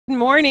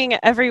morning,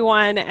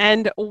 everyone,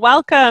 and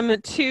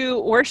welcome to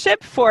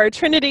worship for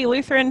Trinity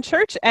Lutheran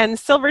Church and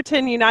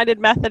Silverton United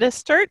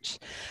Methodist Church.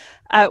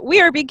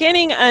 We are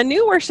beginning a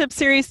new worship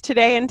series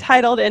today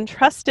entitled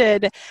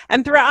Entrusted,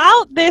 and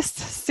throughout this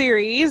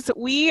series,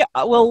 we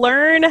will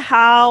learn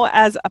how,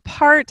 as a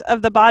part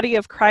of the body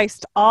of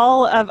Christ,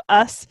 all of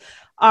us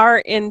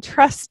are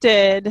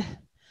entrusted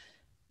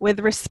with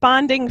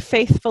responding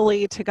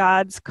faithfully to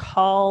God's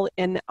call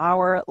in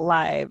our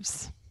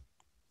lives.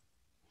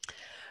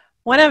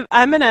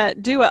 I'm going to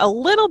do a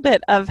little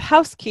bit of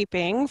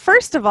housekeeping.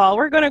 First of all,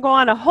 we're going to go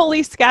on a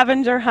holy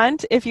scavenger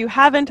hunt. If you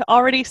haven't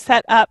already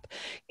set up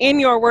in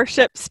your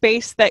worship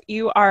space that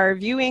you are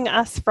viewing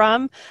us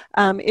from,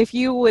 if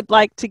you would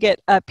like to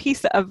get a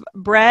piece of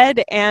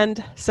bread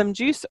and some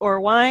juice or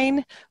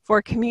wine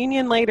for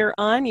communion later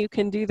on, you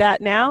can do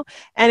that now.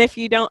 And if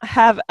you don't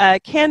have a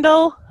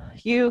candle,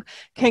 you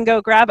can go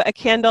grab a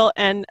candle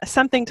and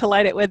something to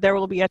light it with. There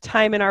will be a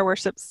time in our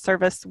worship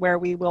service where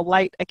we will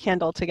light a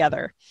candle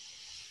together.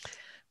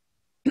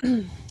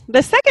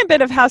 The second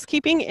bit of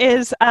housekeeping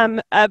is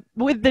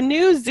with the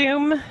new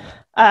Zoom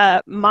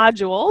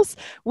modules,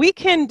 we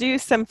can do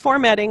some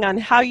formatting on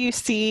how you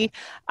see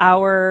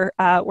our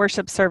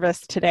worship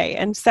service today.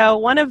 And so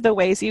one of the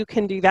ways you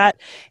can do that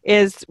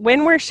is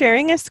when we're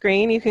sharing a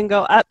screen, you can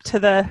go up to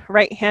the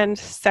right-hand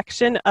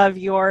section of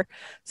your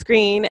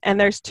screen, and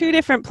there's two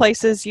different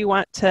places you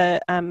want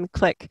to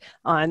click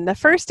on. The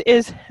first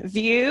is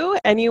View,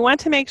 and you want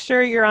to make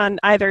sure you're on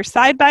either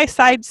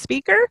side-by-side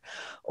speaker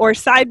or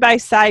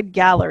side-by-side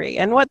gallery.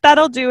 And what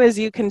that'll do is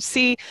you can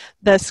see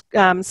the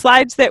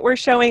slides that we're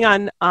showing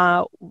on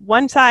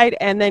one side,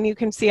 and then you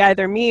can see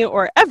either me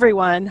or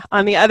everyone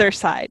on the other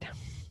side.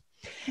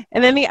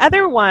 And then the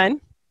other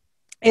one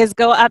is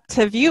go up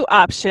to View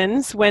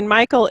Options when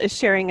Michael is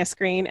sharing a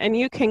screen, and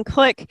you can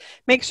click,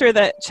 make sure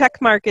that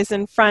check mark is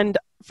in front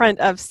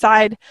of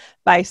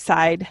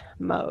side-by-side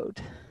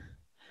mode.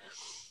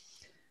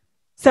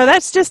 So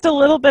that's just a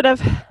little bit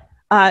of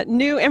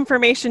new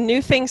information,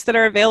 new things that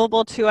are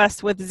available to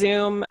us with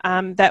Zoom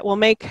that will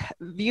make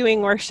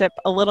viewing worship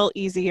a little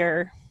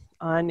easier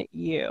on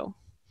you.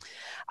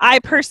 I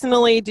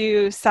personally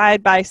do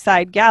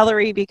side-by-side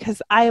gallery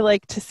because I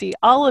like to see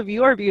all of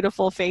your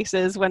beautiful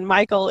faces when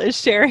Michael is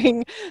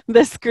sharing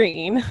the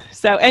screen.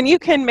 So, and you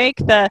can make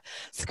the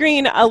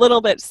screen a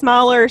little bit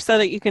smaller so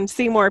that you can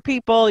see more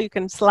people. You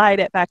can slide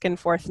it back and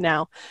forth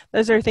now.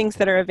 Those are things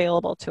that are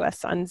available to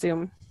us on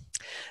Zoom.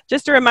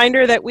 Just a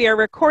reminder that we are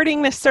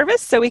recording this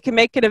service so we can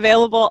make it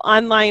available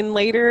online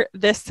later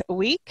this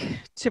week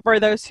for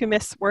those who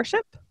miss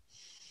worship.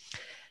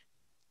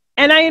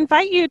 And I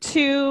invite you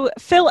to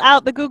fill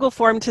out the Google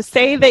form to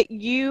say that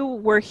you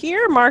were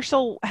here.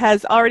 Marshall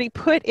has already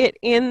put it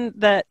in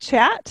the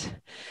chat.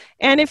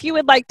 And if you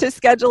would like to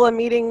schedule a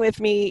meeting with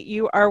me,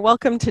 you are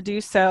welcome to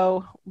do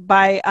so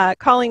by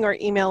calling or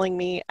emailing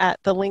me at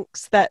the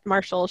links that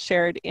Marshall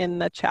shared in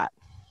the chat.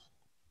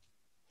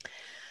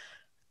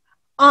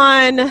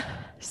 On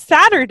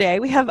Saturday,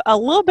 we have a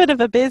little bit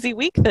of a busy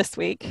week this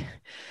week.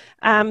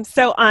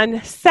 So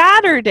on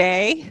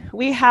Saturday,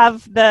 we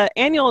have the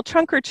annual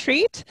trunk or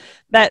treat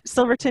that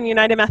Silverton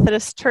United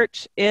Methodist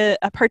Church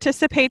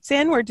participates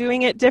in. We're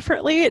doing it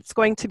differently. It's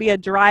going to be a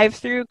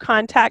drive-through,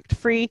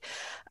 contact-free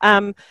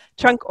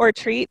trunk or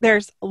treat.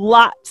 There's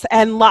lots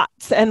and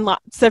lots and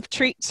lots of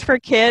treats for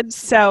kids.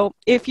 So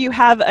if you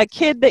have a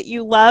kid that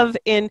you love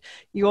in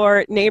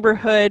your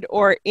neighborhood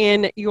or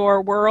in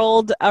your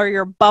world or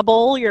your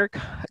bubble, your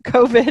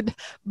COVID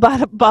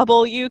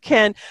bubble, you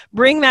can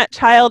bring that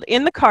child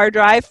in the car,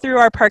 drive through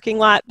our parking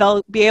lot.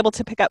 They'll be able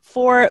to pick up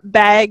 4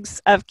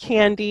 bags of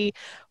candy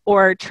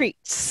or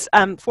treats,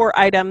 4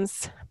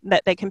 items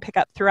that they can pick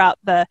up throughout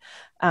the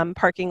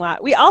parking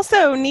lot. We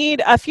also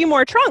need a few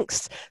more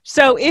trunks.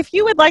 So if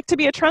you would like to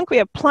be a trunk, we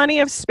have plenty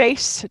of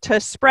space to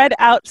spread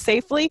out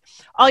safely.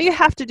 All you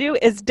have to do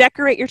is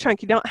decorate your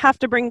trunk. You don't have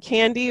to bring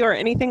candy or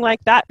anything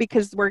like that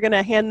because we're going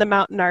to hand them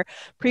out in our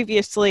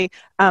previously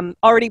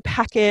already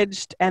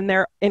packaged, and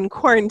they're in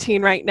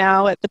quarantine right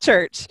now at the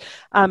church,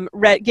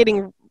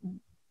 getting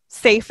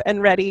safe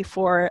and ready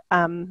for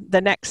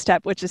the next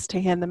step, which is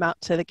to hand them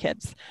out to the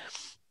kids.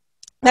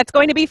 That's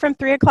going to be from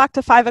 3 o'clock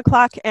to 5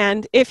 o'clock.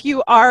 And if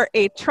you are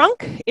a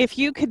trunk, if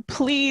you could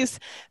please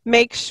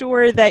make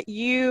sure that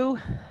you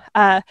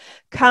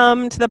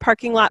come to the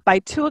parking lot by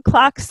 2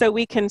 o'clock so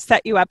we can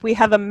set you up. We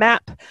have a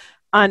map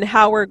on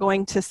how we're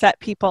going to set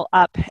people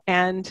up,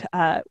 and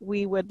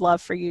we would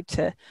love for you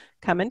to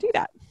come and do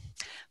that.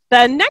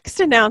 The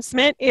next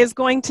announcement is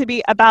going to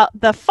be about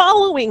the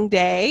following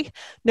day,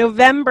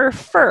 November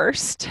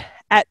 1st.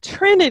 At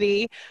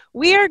Trinity,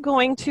 we are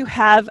going to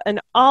have an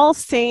All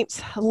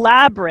Saints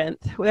Labyrinth.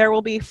 There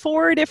will be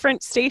 4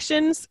 different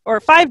stations or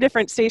 5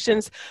 different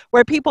stations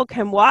where people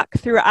can walk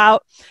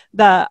throughout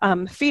the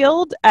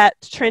field at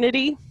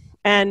Trinity,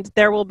 and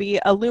there will be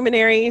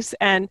luminaries,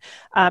 and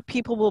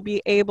people will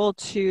be able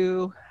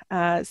to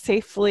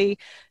safely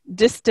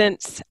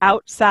distance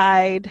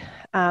outside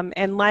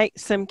and light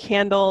some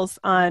candles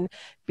on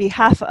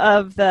behalf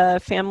of the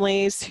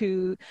families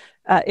who,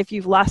 if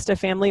you've lost a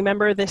family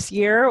member this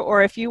year,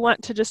 or if you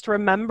want to just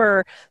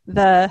remember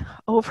the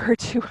over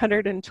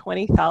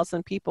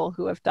 220,000 people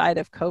who have died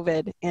of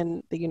COVID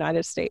in the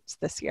United States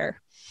this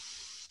year.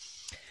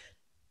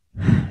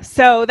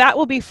 So that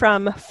will be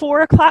from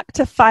 4 o'clock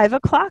to 5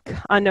 o'clock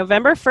on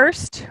November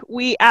 1st.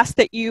 We ask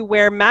that you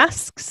wear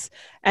masks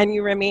and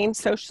you remain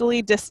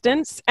socially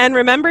distanced, and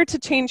remember to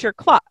change your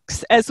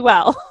clocks as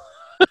well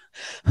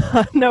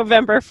on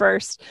November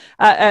 1st.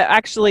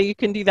 Actually, you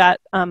can do that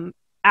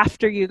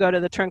after you go to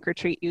the trunk or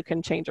treat. You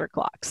can change your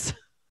clocks.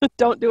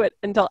 Don't do it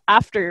until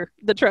after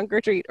the trunk or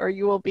treat, or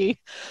you will be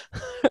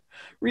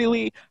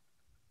really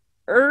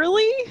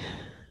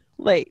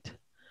late,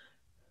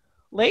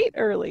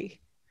 early.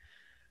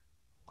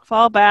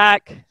 Fall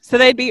back. So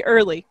they'd be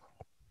early.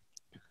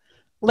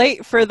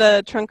 Late for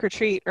the trunk or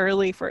treat,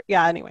 early for,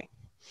 yeah, anyway.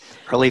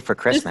 Early for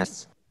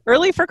Christmas.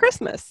 Early for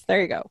Christmas.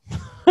 There you go.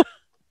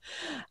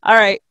 All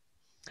right.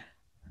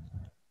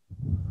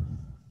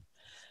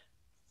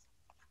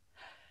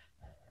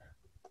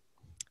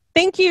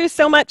 Thank you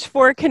so much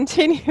for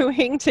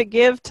continuing to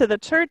give to the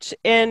church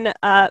in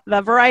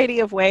the variety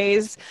of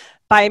ways,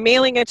 by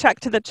mailing a check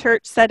to the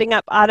church, setting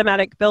up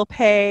automatic bill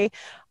pay.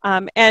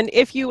 And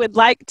if you would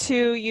like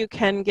to, you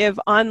can give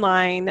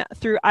online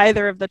through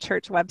either of the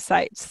church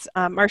websites.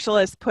 Marshall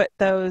has put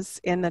those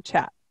in the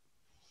chat.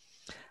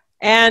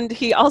 And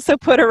he also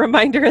put a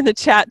reminder in the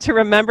chat to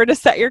remember to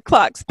set your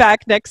clocks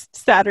back next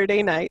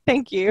Saturday night.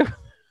 Thank you.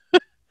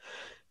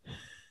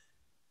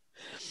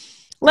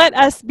 Let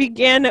us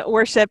begin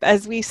worship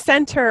as we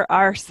center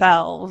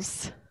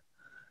ourselves.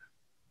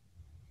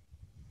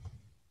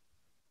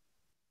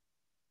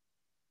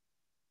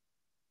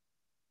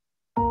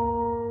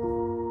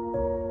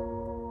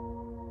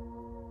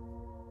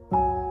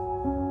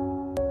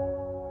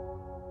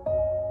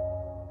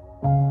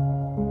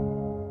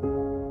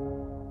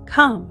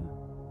 Come,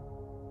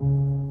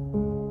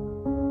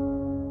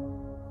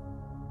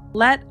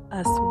 let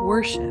us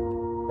worship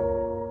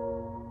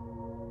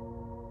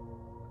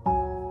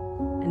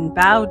and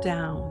bow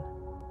down.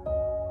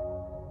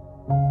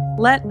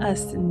 Let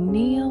us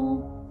kneel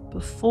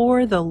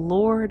before the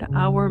Lord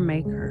our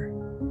Maker,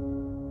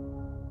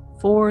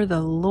 for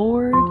the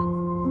Lord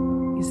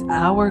is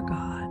our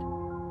God,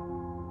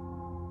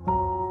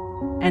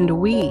 and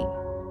we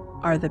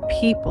are the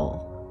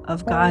people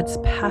of God's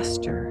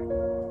pasture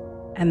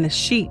and the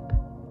sheep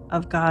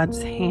of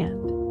God's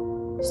hand.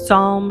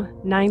 Psalm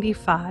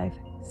 95,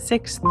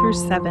 6 through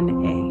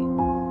 7a.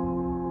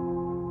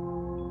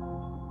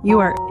 You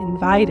are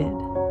invited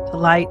to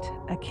light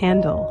a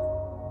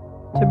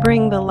candle to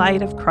bring the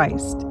light of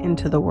Christ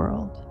into the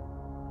world.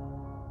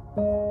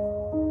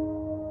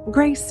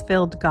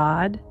 Grace-filled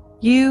God,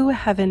 you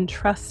have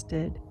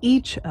entrusted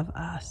each of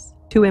us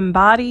to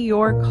embody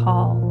your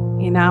call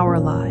in our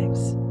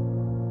lives.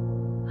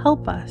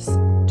 Help us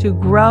to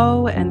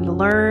grow and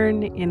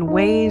learn in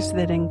ways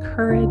that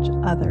encourage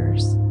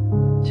others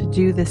to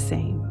do the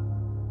same.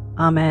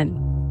 Amen.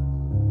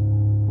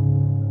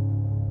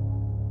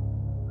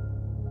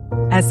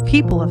 As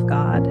people of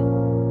God,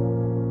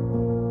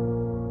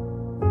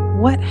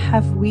 what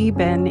have we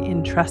been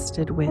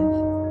entrusted with?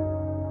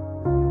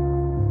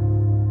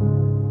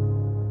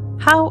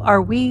 How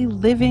are we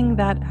living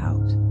that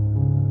out?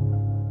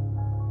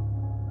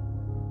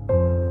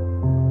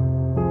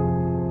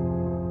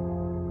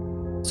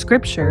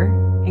 Scripture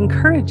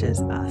encourages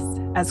us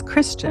as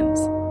Christians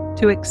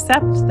to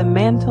accept the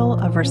mantle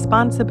of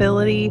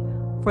responsibility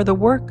for the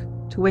work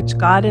to which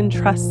God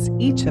entrusts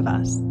each of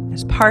us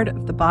as part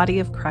of the body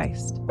of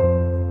Christ.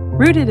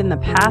 Rooted in the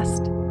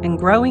past and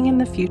growing in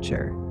the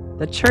future,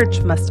 the church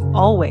must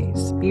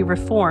always be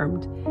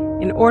reformed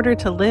in order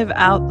to live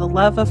out the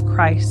love of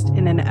Christ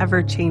in an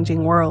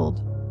ever-changing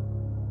world.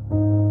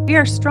 We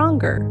are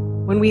stronger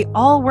when we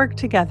all work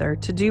together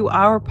to do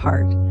our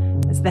part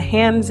as the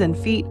hands and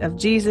feet of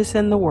Jesus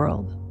in the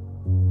world.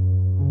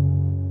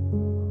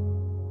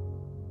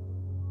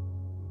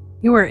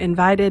 You are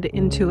invited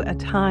into a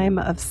time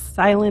of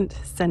silent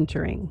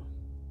centering.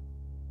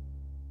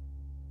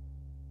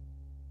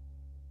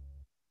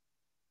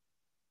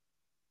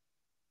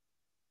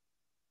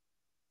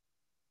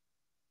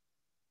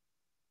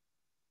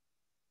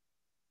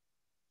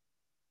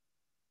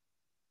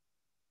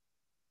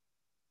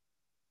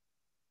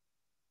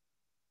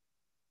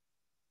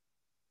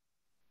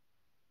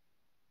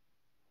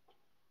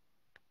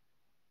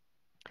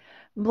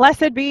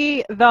 Blessed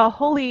be the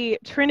Holy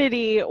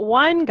Trinity,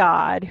 one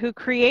God, who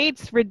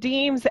creates,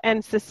 redeems,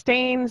 and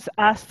sustains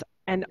us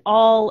and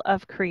all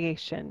of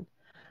creation.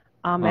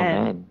 Amen.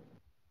 Amen.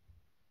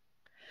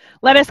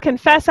 Let us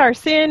confess our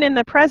sin in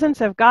the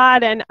presence of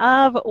God and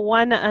of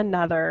one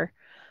another.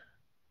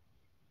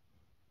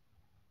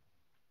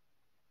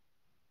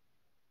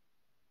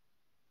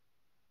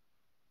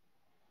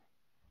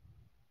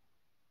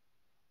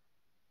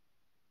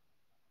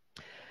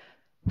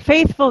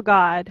 Faithful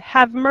God,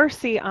 have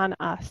mercy on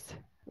us.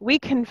 we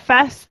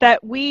confess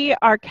that we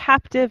are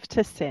captive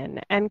to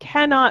sin and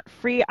cannot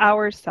free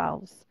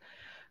ourselves.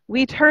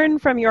 We turn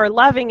from your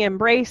loving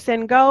embrace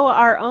and go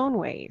our own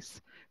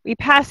ways. We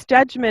pass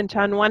judgment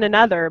on one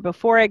another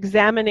before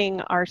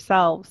examining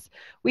ourselves.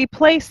 We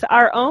place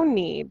our own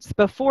needs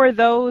before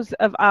those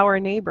of our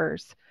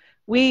neighbors.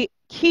 We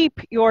keep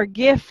your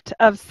gift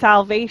of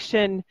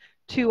salvation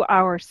to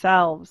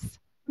ourselves.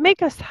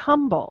 Make us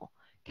humble.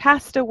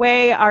 Cast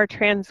away our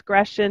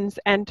transgressions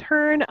and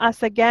turn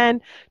us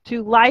again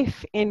to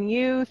life in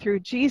you through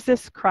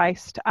Jesus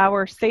Christ,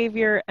 our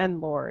Savior and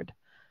Lord.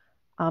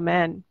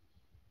 Amen.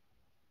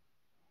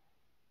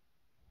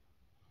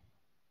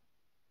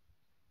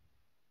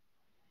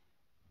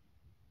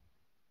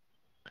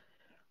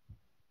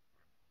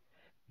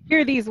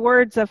 Hear these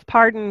words of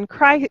pardon.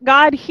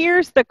 God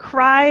hears the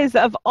cries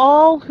of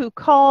all who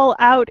call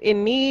out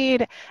in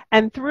need,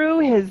 and through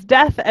his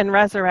death and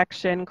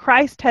resurrection,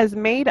 Christ has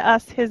made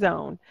us his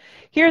own.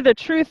 Hear the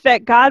truth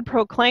that God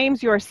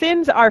proclaims: your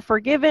sins are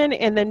forgiven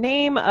in the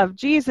name of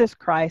Jesus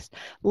Christ.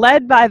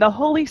 Led by the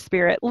Holy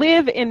Spirit,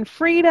 live in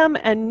freedom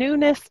and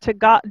newness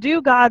to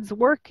do God's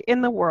work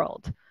in the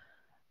world.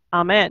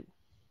 Amen.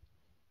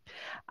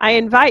 I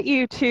invite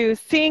you to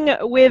sing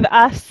with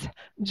us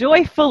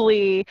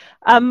joyfully,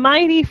 "A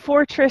Mighty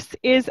Fortress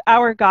is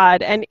Our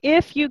God." And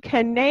if you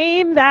can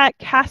name that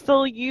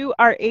castle, you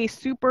are a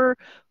super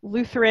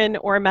Lutheran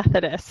or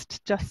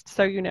Methodist, just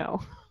so you know.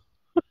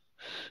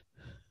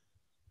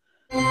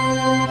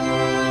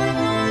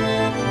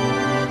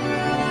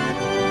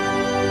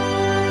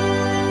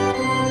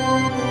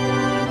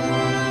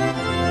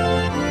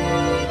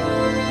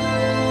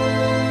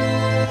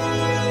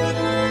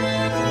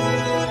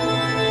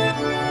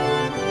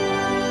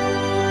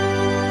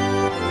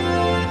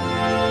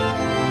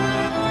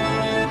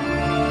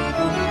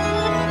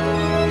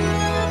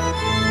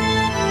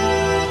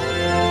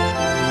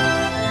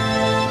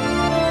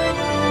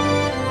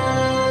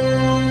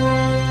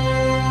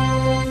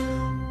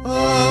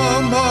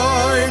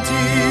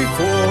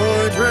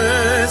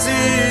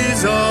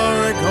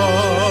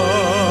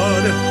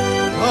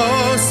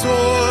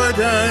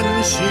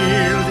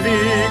 Shield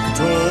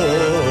victorious,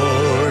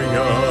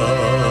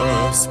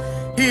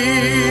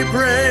 he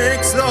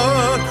breaks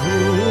the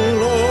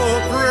cruel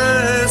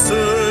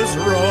oppressor's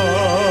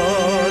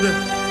rod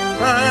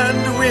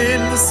and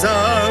wins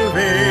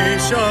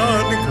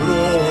salvation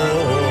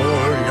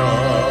glorious.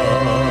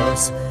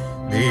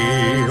 The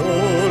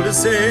old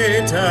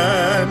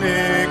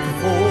satanic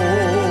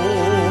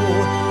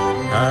foe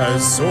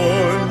has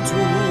sworn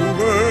to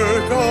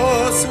work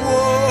us woe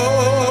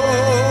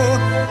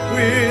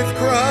with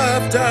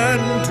craft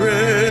and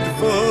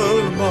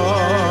dreadful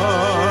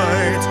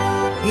might.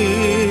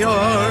 He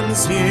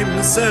arms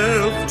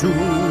himself to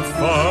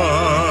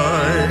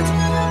fight.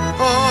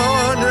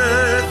 On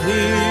earth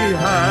he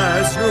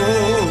has no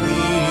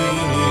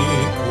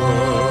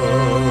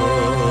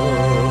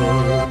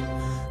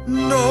equal.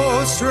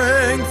 No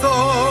strength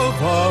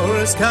of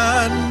ours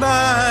can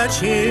match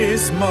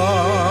his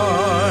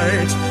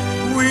might.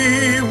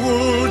 We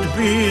would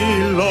be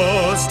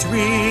lost,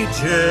 rejected,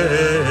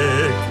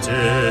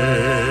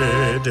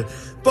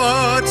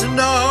 but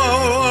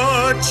now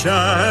our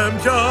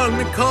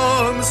champion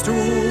comes to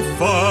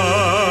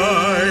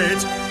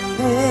fight,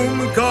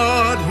 whom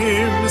God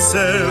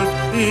himself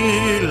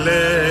elected.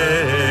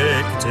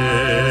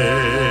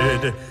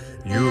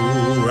 You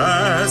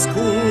ask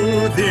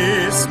who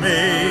this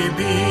may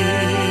be.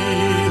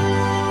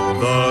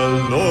 The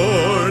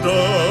Lord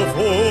of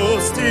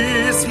hosts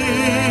is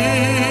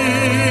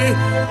he,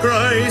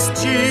 Christ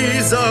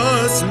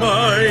Jesus,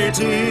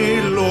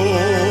 mighty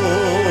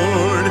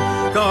Lord,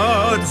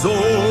 God's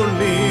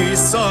only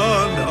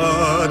Son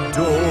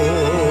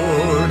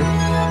adored.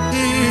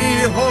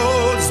 He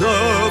holds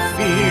the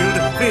field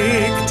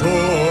victorious.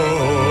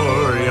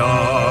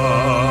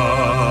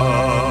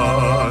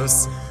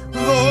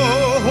 The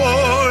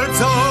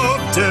hordes of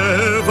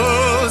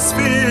devils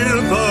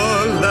fill the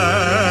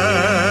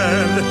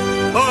land,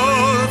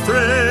 all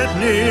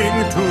threatening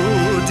to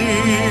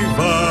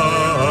devour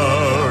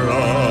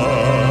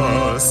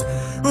us.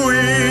 We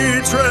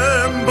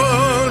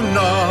tremble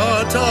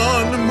not,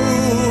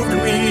 unmoved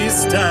we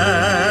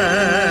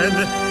stand.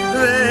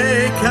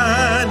 They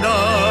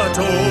cannot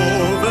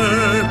overpower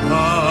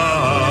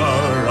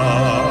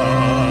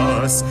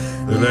us.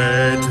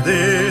 Let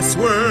this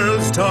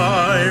world's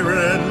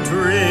tyrant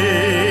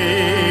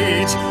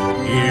rage,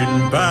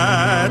 in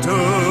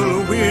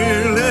battle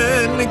we'll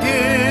engage.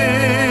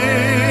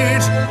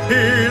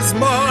 His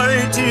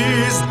might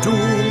is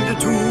doomed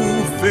to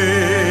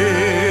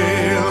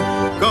fail.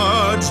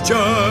 God's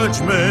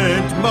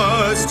judgment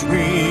must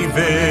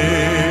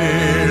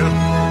prevail.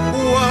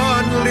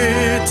 One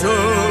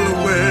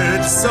little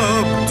word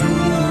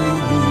subdues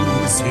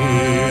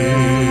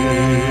him.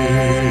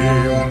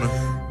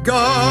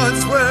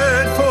 God's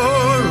word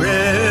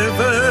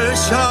forever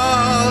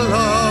shall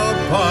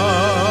abide.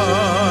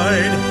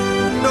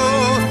 No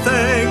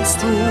thanks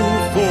to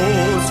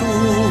foes who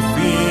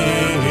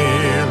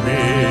fear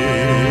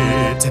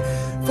it,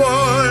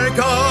 for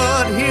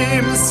God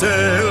himself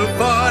himself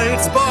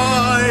fights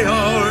by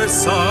our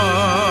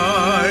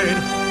side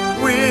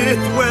with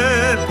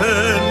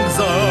weapons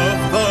of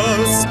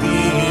the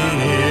Spirit.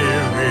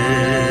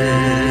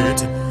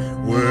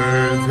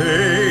 Were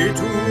they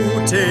to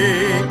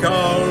take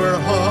our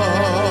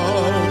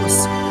house,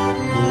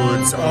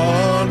 goods,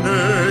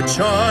 honor,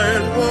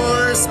 child,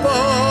 or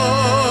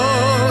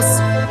spouse,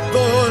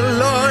 though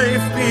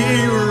life be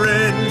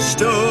wrenched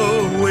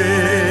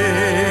away,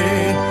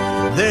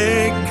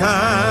 they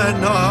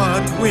cannot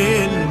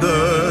win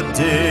the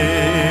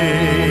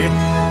day.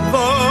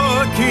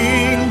 The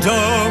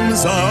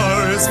kingdom's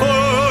ours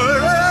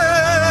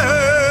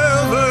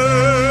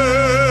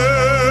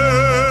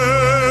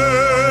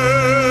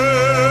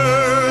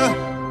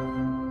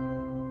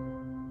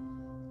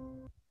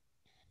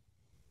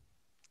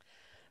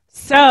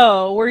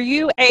So, were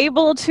you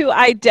able to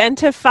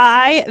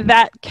identify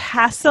that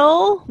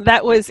castle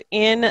that was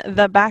in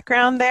the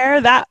background there?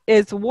 That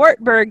is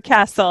Wartburg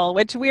Castle,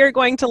 which we are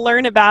going to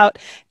learn about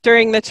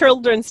during the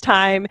children's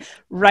time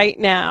right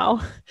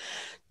now.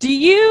 Do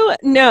you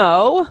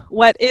know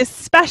what is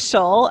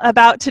special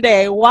about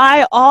today?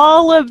 Why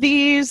all of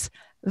these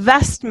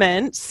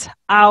vestments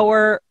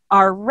are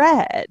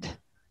red?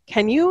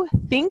 Can you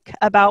think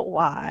about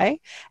why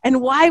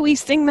and why we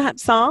sing that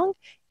song?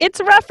 It's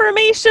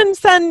Reformation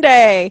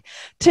Sunday.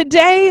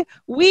 Today,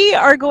 we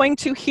are going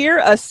to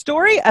hear a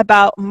story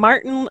about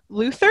Martin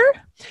Luther,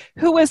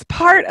 who was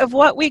part of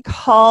what we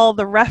call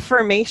the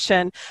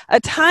Reformation, a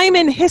time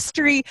in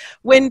history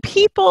when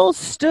people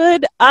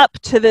stood up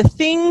to the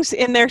things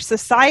in their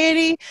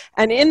society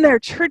and in their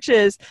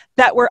churches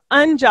that were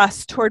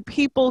unjust toward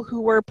people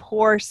who were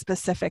poor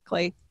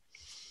specifically.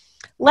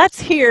 Let's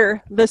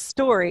hear the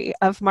story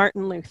of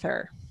Martin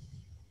Luther.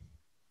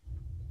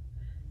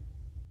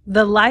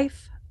 The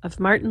Life of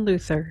Martin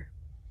Luther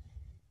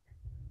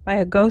by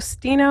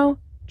Agostino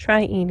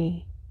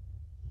Traini.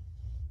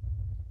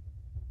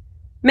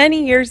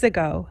 Many years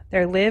ago,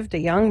 there lived a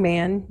young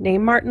man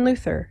named Martin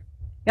Luther.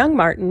 Young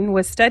Martin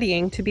was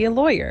studying to be a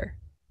lawyer,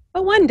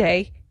 but one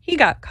day he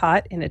got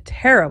caught in a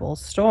terrible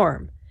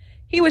storm.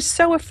 He was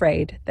so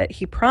afraid that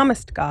he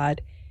promised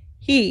God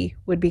he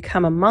would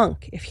become a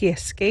monk if he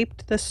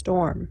escaped the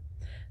storm.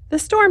 The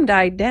storm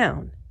died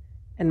down,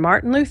 and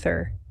Martin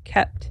Luther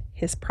kept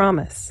his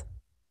promise.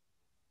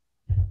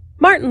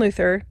 Martin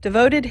Luther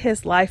devoted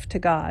his life to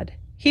God.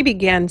 He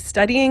began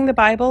studying the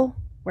Bible,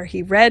 where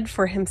he read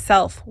for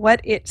himself what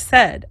it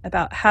said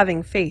about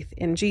having faith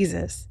in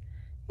Jesus.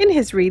 In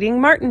his reading,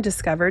 Martin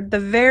discovered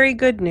the very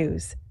good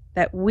news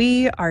that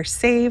we are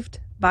saved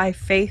by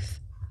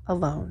faith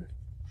alone.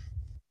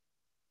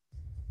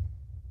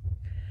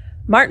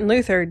 Martin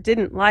Luther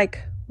didn't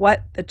like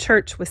what the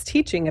church was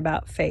teaching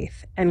about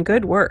faith and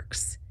good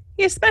works.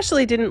 He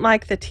especially didn't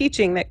like the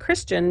teaching that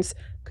Christians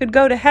could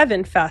go to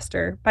heaven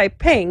faster by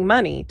paying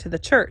money to the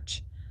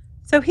church.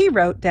 So he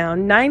wrote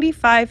down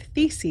 95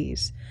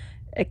 theses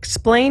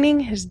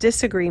explaining his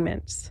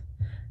disagreements,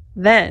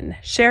 then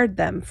shared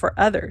them for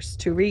others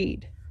to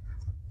read.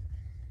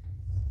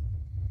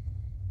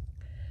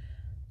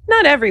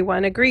 Not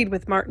everyone agreed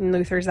with Martin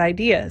Luther's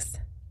ideas.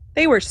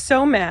 They were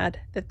so mad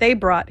that they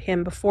brought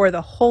him before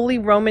the Holy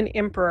Roman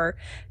Emperor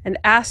and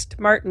asked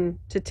Martin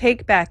to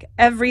take back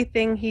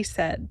everything he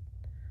said.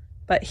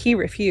 But he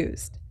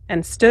refused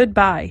and stood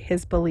by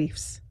his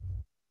beliefs.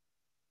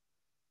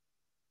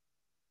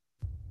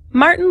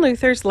 Martin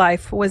Luther's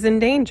life was in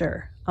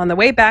danger. On the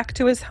way back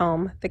to his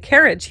home, the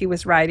carriage he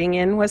was riding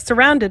in was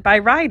surrounded by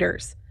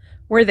riders.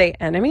 Were they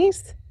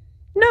enemies?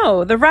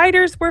 No, the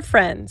riders were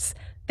friends.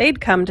 They'd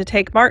come to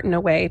take Martin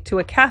away to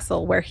a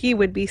castle where he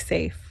would be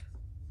safe.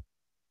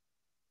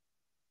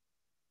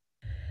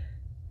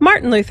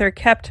 Martin Luther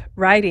kept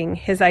writing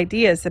his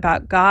ideas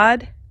about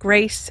God,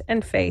 grace,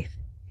 and faith.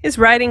 His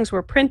writings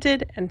were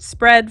printed and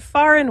spread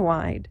far and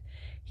wide.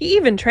 He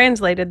even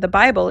translated the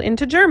Bible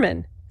into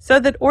German so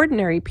that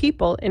ordinary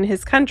people in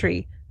his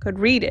country could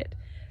read it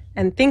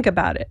and think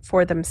about it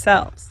for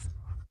themselves.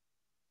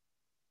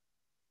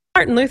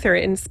 Martin Luther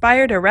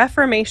inspired a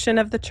reformation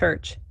of the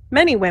church.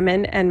 Many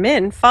women and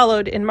men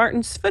followed in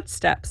Martin's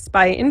footsteps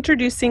by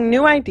introducing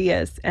new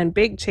ideas and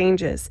big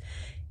changes.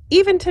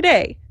 Even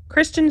today,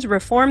 Christians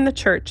reform the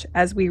church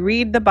as we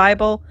read the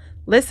Bible,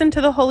 listen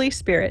to the Holy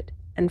Spirit,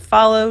 and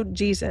follow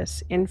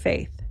Jesus in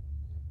faith.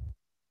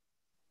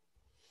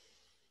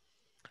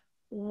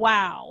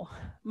 Wow.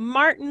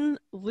 Martin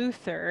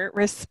Luther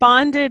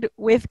responded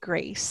with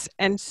grace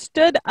and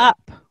stood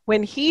up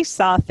when he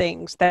saw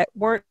things that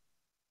weren't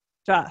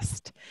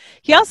just.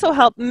 He also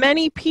helped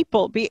many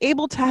people be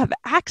able to have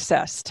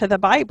access to the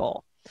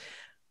Bible.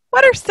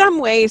 What are some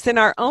ways in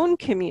our own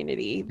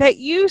community that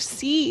you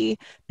see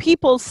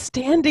people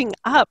standing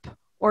up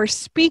or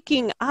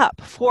speaking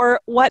up for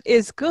what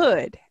is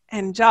good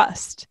and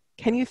just?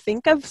 Can you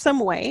think of some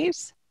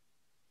ways?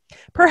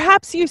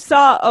 Perhaps you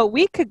saw a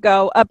week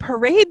ago a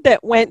parade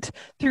that went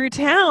through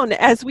town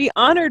as we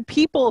honored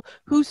people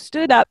who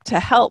stood up to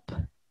help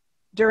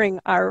during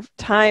our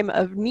time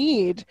of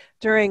need,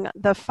 during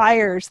the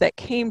fires that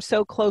came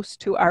so close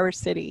to our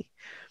city.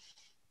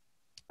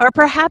 Or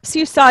perhaps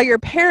you saw your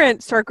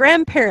parents or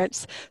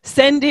grandparents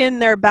send in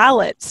their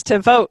ballots to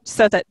vote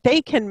so that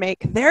they can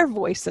make their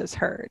voices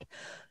heard.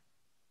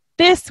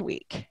 This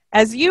week,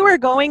 as you are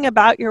going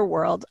about your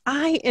world,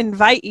 I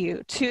invite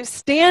you to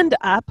stand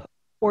up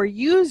or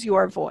use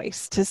your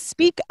voice to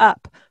speak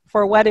up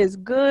for what is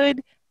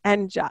good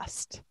and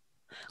just.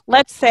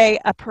 Let's say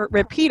a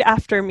repeat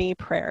after me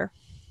prayer.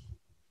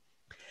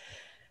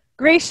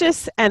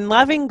 Gracious and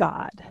loving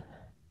God.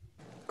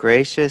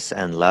 Gracious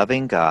and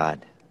loving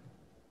God,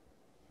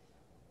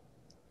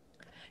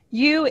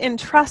 You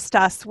entrust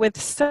us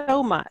with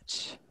so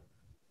much.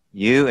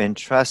 you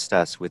entrust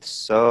us with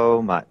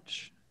so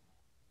much.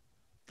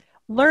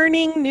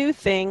 Learning new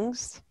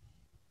things.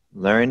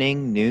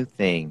 Learning new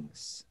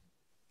things.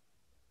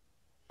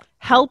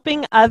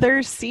 Helping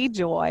others see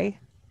joy.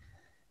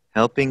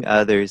 Helping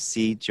others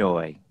see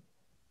joy.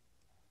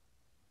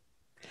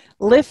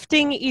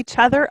 Lifting each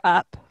other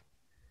up.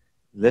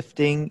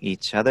 Lifting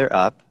each other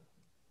up.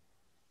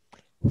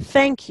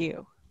 Thank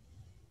you.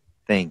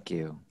 Thank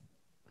you.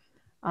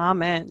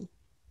 Amen.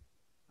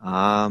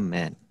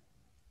 Amen.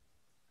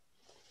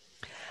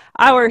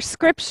 Our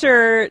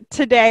scripture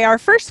today, our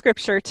first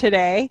scripture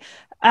today,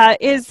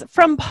 is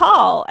from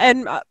Paul.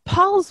 And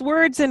Paul's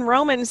words in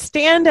Romans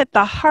stand at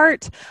the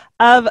heart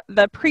of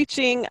the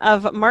preaching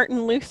of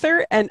Martin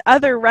Luther and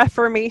other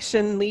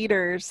Reformation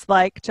leaders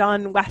like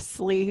John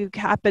Wesley, who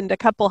happened a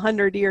couple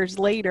hundred years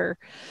later.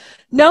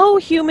 No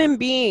human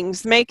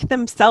beings make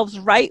themselves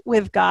right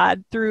with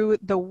God through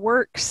the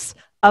works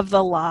of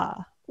the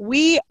law.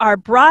 We are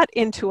brought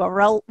into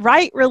a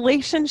right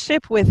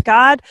relationship with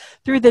God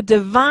through the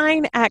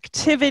divine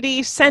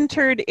activity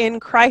centered in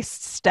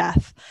Christ's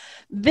death.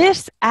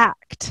 This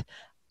act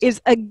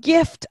is a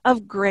gift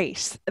of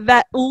grace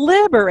that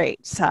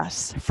liberates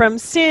us from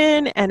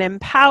sin and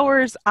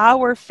empowers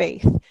our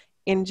faith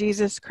in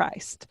Jesus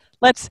Christ.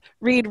 Let's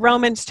read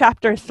Romans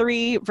chapter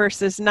 3,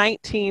 verses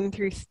 19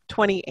 through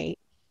 28.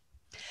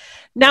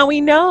 Now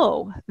we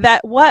know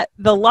that what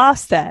the law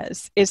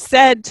says is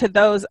said to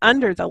those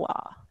under the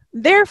law.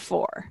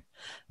 Therefore,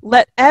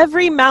 let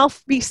every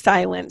mouth be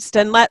silenced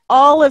and let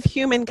all of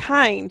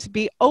humankind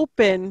be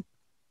open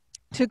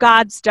to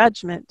God's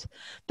judgment.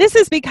 This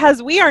is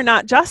because we are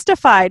not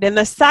justified in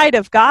the sight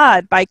of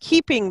God by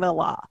keeping the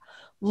law.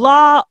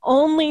 Law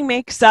only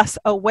makes us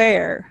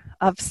aware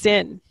of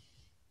sin.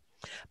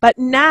 But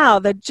now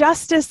the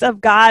justice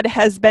of God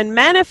has been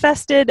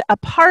manifested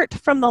apart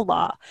from the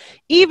law,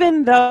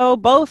 even though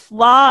both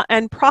law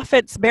and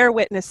prophets bear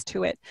witness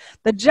to it.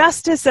 The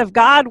justice of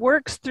God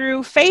works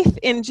through faith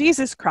in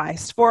Jesus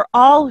Christ for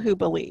all who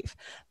believe.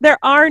 There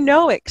are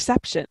no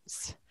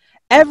exceptions.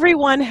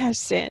 Everyone has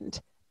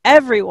sinned.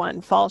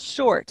 Everyone falls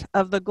short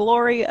of the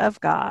glory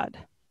of God.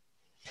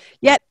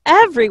 Yet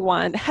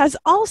everyone has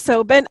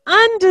also been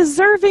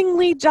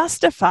undeservingly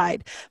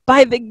justified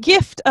by the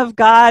gift of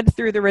God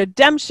through the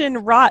redemption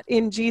wrought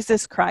in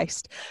Jesus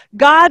Christ.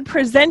 God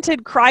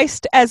presented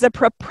Christ as a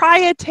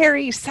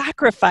propitiatory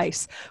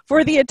sacrifice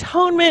for the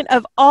atonement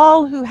of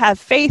all who have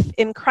faith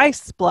in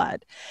Christ's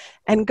blood.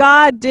 And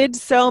God did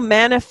so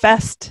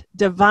manifest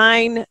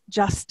divine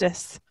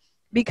justice,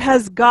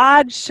 because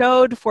God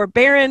showed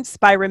forbearance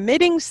by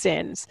remitting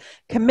sins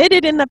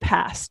committed in the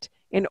past,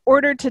 in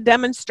order to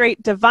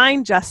demonstrate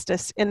divine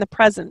justice in the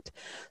present,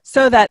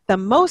 so that the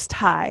Most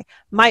High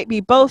might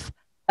be both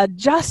a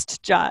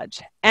just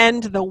judge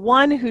and the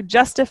one who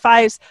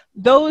justifies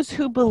those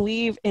who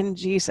believe in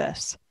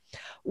Jesus.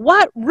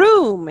 What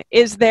room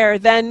is there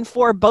then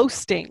for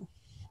boasting?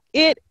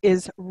 It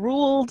is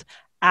ruled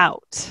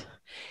out.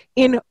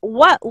 In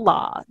what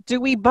law do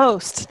we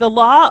boast? The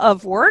law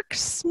of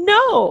works?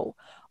 No,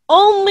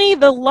 only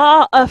the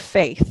law of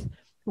faith.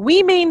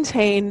 We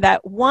maintain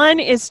that one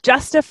is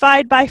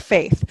justified by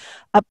faith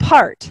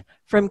apart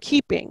from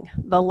keeping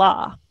the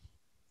law.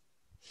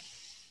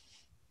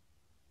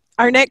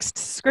 Our next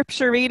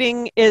scripture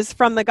reading is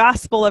from the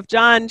Gospel of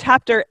John,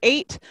 chapter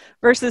 8,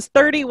 verses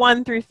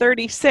 31 through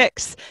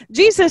 36.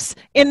 Jesus,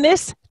 in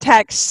this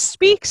text,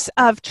 speaks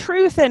of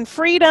truth and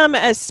freedom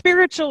as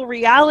spiritual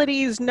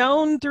realities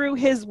known through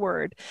his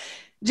word.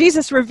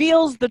 Jesus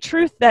reveals the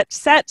truth that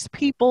sets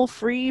people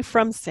free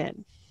from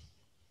sin.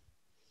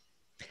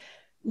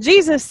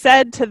 Jesus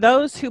said to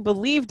those who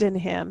believed in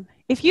him,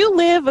 "If you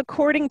live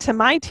according to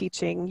my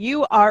teaching,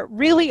 you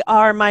really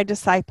are my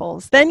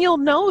disciples. Then you'll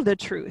know the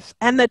truth,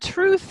 and the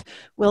truth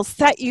will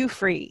set you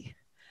free."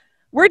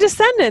 "We're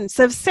descendants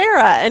of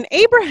Sarah and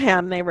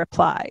Abraham," they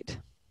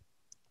replied.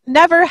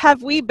 "Never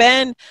have we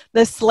been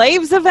the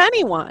slaves of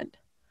anyone."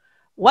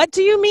 "What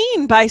do you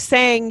mean by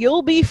saying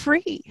you'll be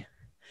free?"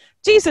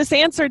 Jesus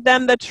answered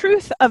them, "The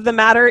truth of the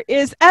matter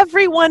is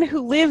everyone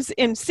who lives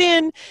in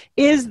sin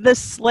is the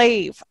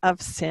slave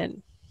of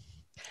sin.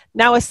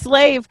 Now, a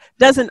slave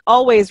doesn't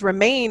always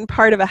remain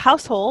part of a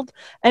household.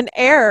 An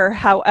heir,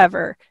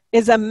 however,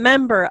 is a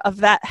member of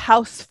that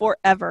house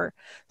forever.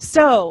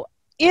 So,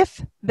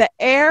 if the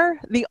heir,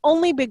 the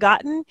only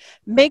begotten,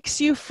 makes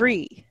you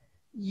free,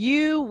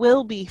 you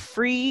will be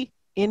free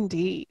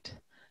indeed."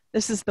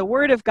 This is the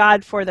word of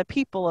God for the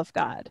people of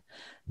God.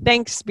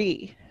 Thanks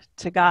be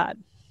to God.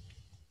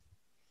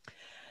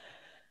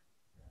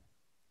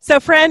 So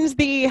friends,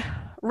 the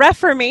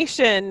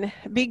Reformation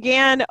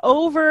began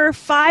over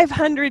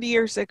 500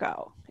 years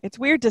ago. It's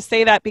weird to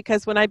say that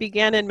because when I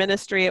began in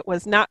ministry, it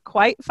was not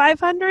quite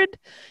 500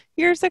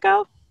 years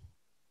ago.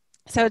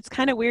 So it's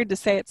kind of weird to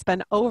say it's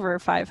been over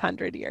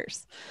 500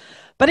 years.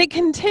 But it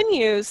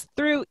continues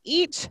through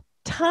each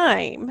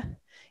time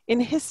in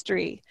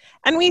history.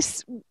 And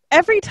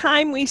every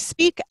time we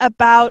speak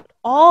about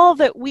all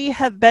that we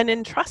have been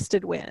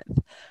entrusted with,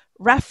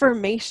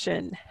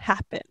 Reformation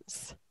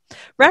happens.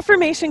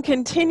 Reformation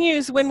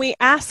continues when we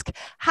ask,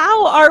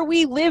 how are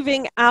we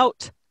living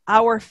out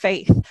our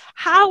faith?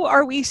 How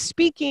are we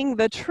speaking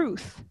the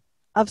truth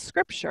of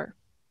Scripture?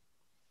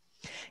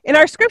 In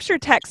our scripture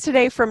text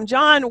today from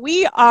John,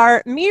 we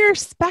are mere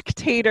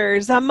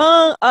spectators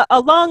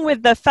along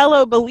with the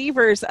fellow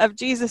believers of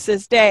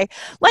Jesus' day.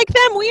 Like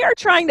them, we are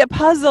trying to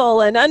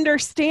puzzle and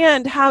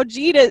understand how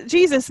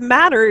Jesus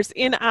matters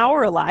in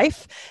our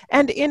life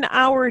and in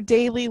our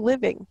daily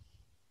living.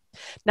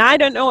 Now, I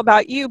don't know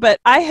about you, but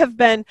I have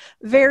been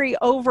very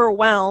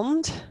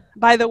overwhelmed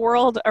by the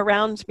world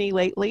around me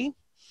lately.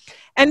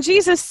 And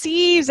Jesus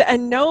sees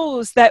and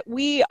knows that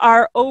we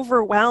are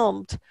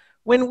overwhelmed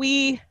when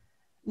we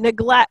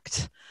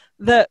neglect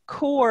the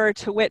core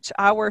to which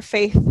our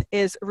faith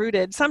is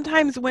rooted.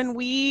 Sometimes when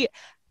we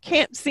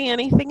can't see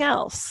anything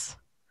else,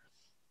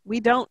 we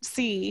don't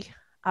see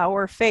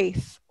our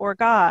faith or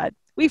God.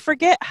 We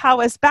forget how,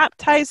 as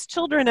baptized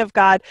children of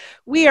God,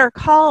 we are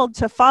called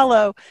to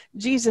follow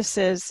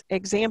Jesus's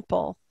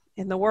example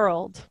in the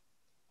world.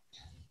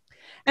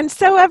 And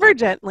so ever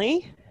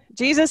gently,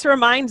 Jesus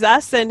reminds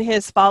us and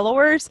his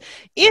followers,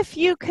 if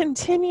you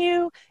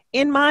continue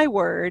in my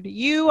word,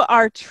 you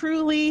are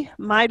truly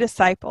my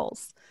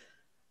disciples.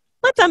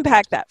 Let's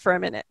unpack that for a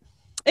minute.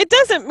 It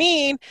doesn't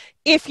mean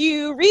if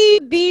you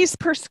read these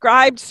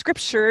prescribed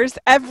scriptures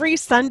every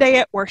Sunday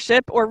at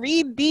worship or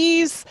read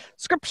these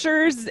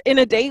scriptures in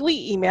a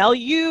daily email,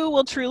 you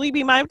will truly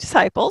be my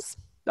disciples.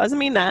 Doesn't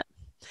mean that.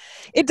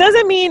 It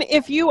doesn't mean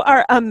if you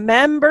are a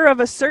member of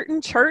a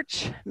certain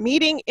church,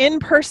 meeting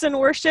in-person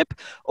worship,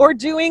 or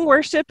doing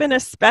worship in a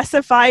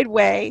specified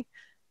way,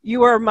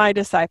 you are my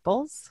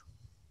disciples.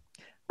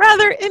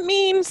 Rather, it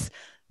means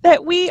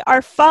that we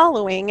are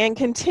following and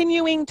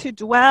continuing to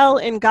dwell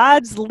in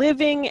God's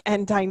living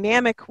and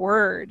dynamic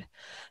word,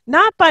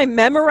 not by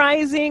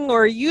memorizing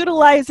or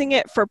utilizing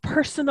it for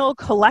personal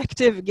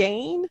collective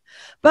gain,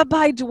 but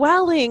by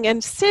dwelling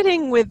and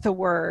sitting with the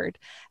word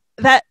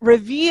that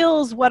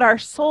reveals what our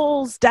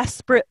souls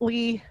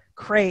desperately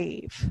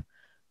crave: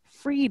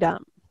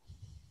 freedom.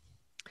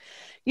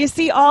 You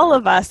see, all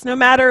of us, no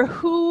matter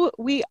who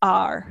we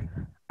are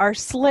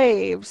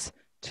slaves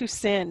to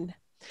sin.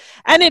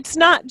 And it's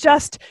not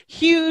just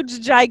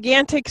huge,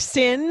 gigantic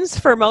sins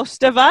for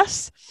most of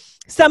us.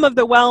 Some of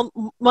the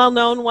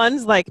well-known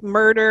ones like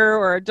murder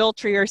or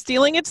adultery or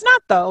stealing, it's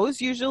not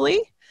those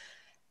usually.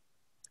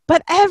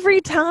 But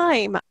every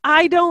time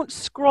I don't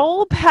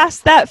scroll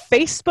past that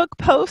Facebook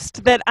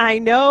post that I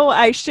know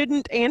I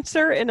shouldn't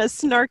answer in a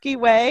snarky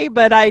way,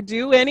 but I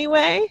do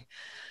anyway,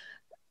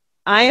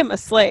 I am a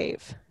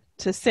slave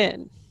to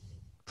sin.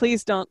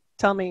 Please don't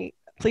tell me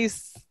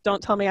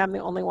I'm the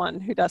only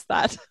one who does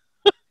that.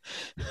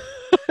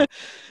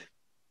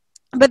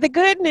 But the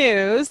good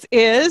news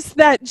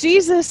that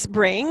Jesus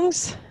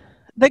brings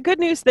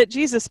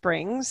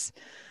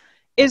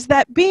is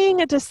that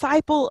being a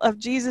disciple of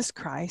Jesus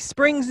Christ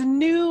brings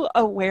new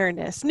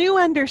awareness, new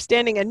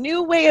understanding, a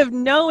new way of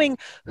knowing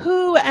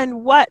who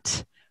and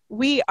what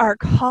we are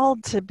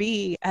called to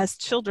be as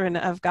children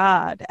of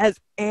God, as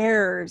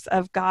heirs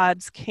of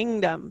God's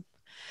kingdom.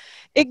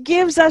 It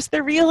gives us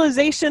the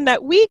realization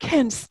that we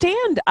can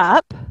stand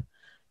up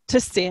to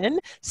sin,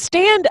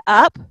 stand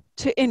up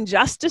to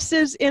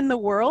injustices in the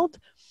world.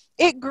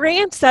 It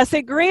grants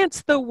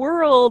the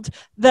world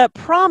the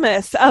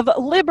promise of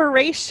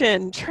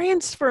liberation,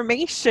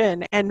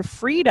 transformation, and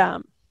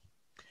freedom.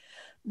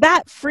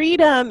 That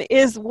freedom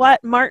is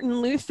what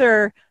Martin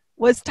Luther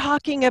was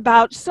talking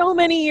about so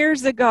many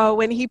years ago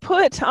when he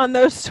put on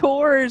those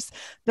doors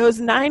those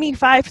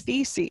 95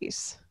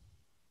 Theses.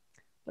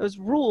 Those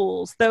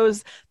rules,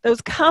 those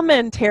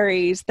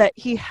commentaries that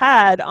he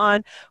had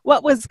on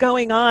what was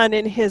going on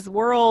in his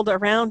world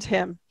around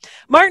him.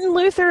 Martin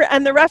Luther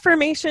and the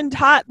Reformation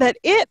taught that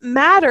it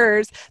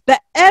matters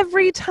that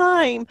every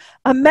time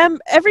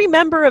every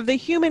member of the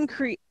human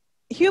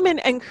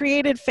and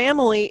created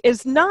family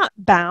is not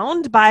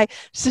bound by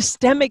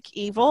systemic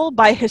evil,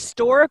 by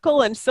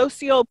historical and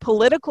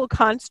socio-political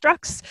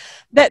constructs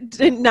that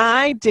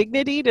deny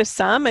dignity to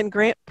some and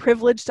grant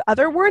privilege to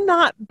others. We're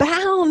not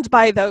bound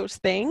by those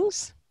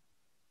things.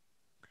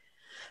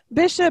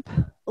 Bishop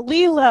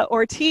Leila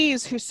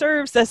Ortiz, who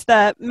serves as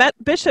the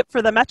bishop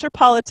for the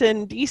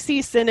Metropolitan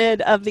DC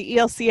Synod of the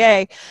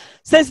ELCA,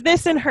 says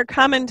this in her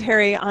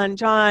commentary on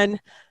John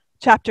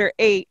chapter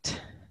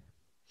 8.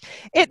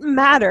 It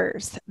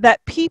matters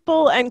that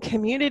people and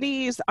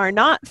communities are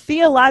not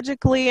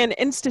theologically and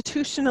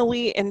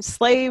institutionally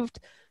enslaved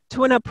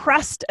to an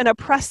oppressed and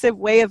oppressive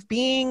way of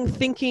being,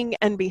 thinking,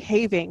 and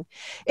behaving.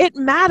 It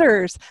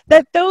matters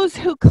that those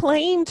who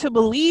claim to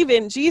believe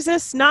in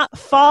Jesus not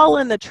fall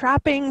in the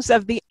trappings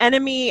of the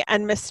enemy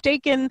and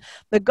mistaken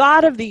the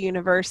God of the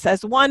universe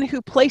as one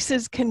who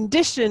places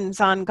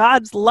conditions on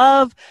God's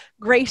love,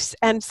 grace,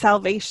 and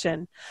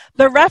salvation.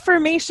 The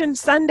Reformation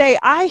Sunday,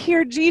 I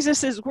hear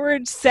Jesus'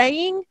 words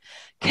saying,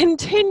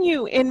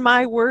 "Continue in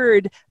my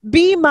word,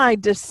 be my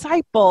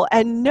disciple,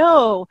 and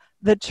know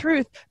the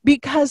truth,"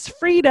 because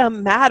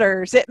freedom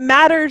matters. It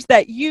matters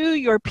that you,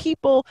 your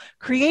people,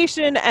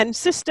 creation, and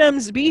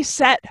systems be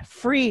set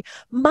free.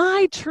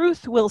 My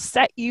truth will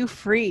set you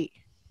free.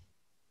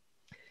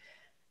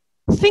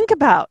 Think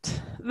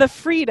about the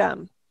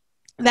freedom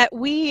that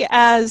we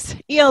as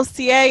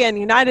ELCA and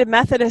United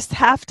Methodists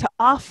have to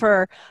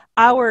offer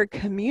our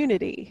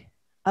community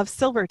of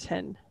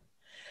Silverton.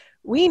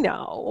 We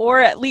know, or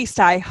at least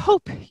I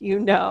hope you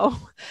know,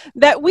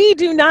 that we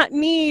do not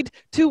need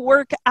to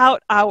work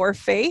out our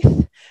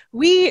faith.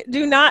 We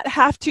do not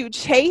have to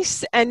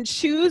chase and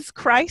choose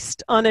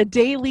Christ on a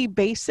daily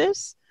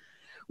basis.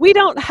 We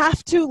don't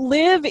have to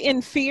live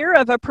in fear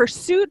of a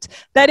pursuit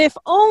that if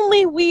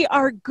only we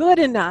are good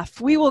enough,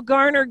 we will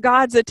garner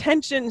God's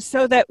attention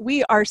so that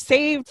we are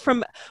saved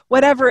from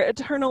whatever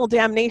eternal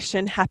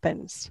damnation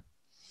happens.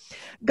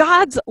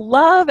 God's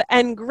love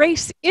and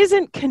grace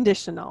isn't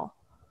conditional.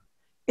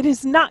 It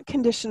is not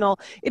conditional.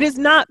 It is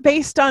not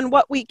based on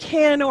what we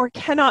can or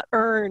cannot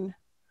earn.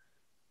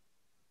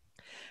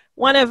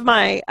 One of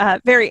my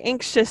very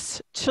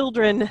anxious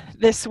children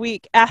this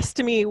week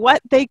asked me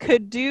what they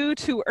could do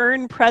to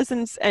earn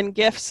presents and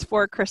gifts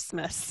for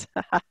Christmas.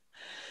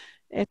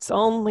 It's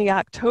only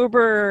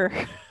October.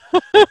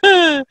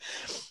 But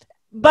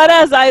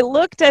as I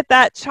looked at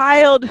that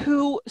child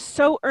who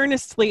so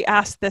earnestly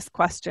asked this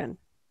question,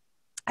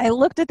 I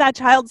looked at that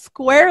child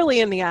squarely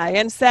in the eye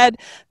and said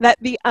that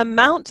the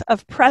amount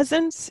of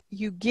presents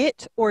you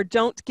get or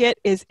don't get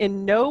is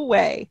in no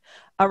way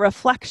a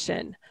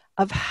reflection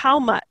of how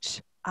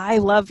much I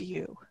love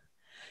you.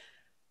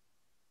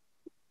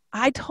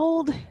 I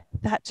told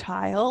that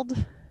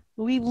child,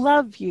 we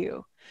love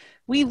you.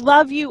 We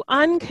love you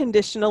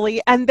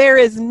unconditionally, and there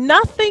is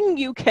nothing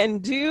you can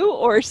do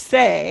or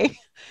say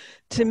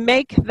to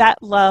make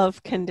that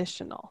love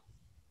conditional.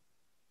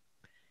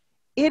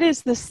 It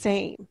is the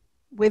same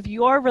with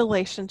your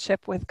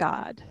relationship with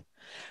God.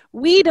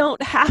 We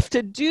don't have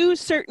to do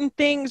certain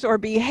things or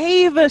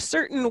behave a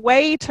certain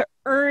way to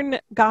earn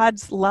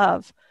God's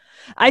love.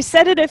 I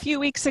said it a few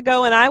weeks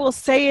ago, and I will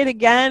say it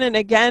again and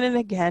again and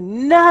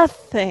again.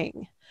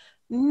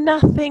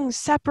 Nothing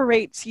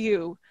separates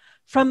you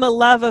from the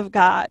love of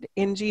God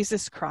in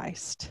Jesus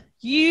Christ.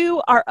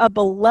 You are a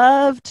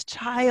beloved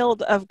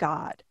child of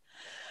God.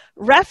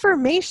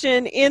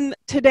 Reformation in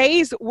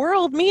today's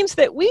world means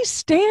that we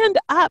stand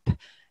up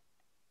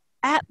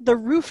at the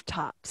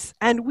rooftops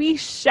and we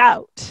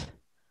shout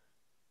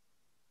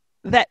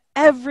that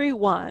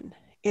everyone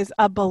is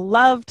a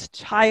beloved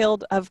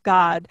child of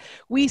God.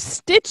 We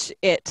stitch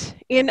it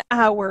in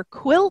our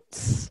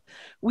quilts,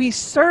 we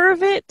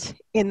serve it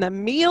in the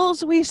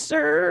meals we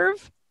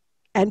serve,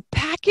 and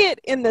pack it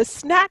in the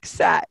snack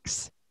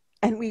sacks,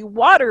 and we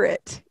water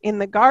it in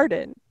the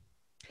garden.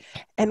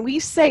 And we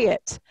say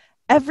it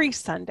every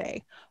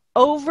Sunday,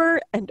 over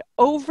and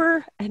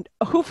over and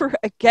over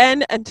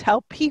again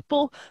until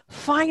people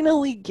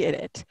finally get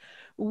it.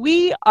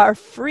 We are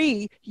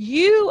free.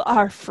 You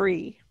are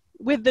free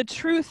with the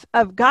truth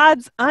of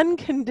God's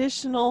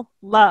unconditional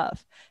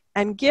love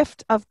and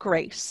gift of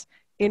grace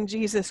in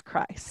Jesus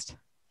Christ.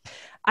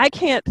 I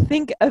can't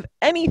think of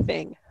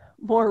anything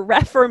more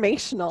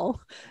reformational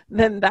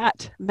than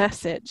that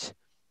message.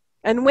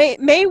 And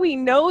may we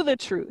know the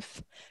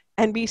truth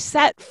and be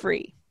set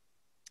free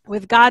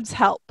with God's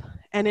help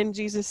and in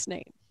Jesus'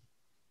 name.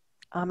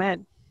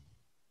 Amen.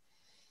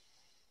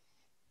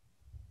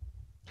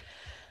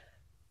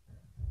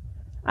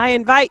 I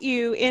invite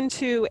you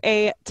into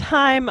a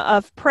time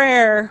of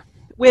prayer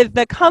with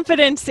the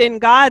confidence in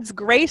God's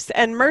grace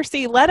and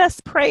mercy. Let us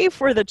pray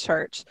for the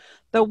church,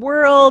 the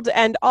world,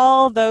 and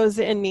all those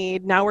in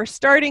need. Now we're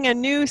starting a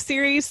new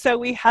series, so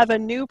we have a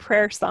new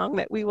prayer song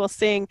that we will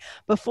sing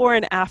before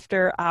and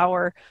after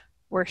our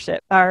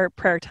worship, our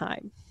prayer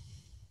time.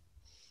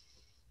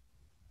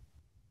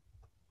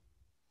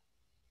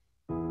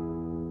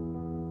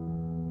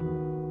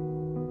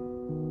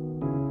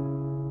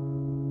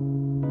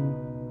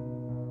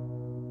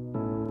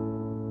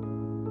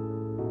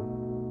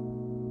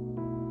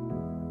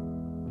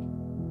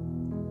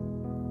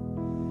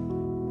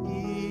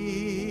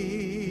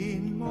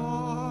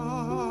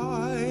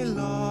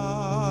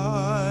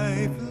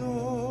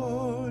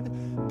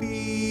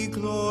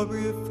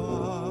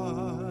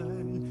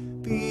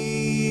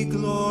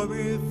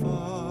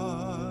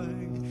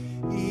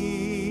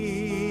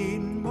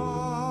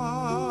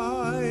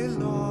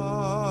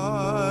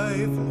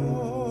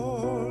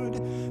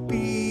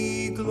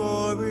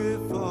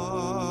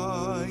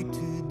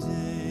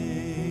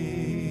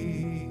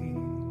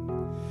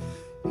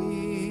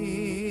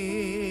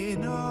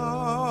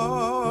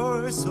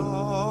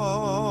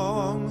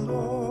 Song,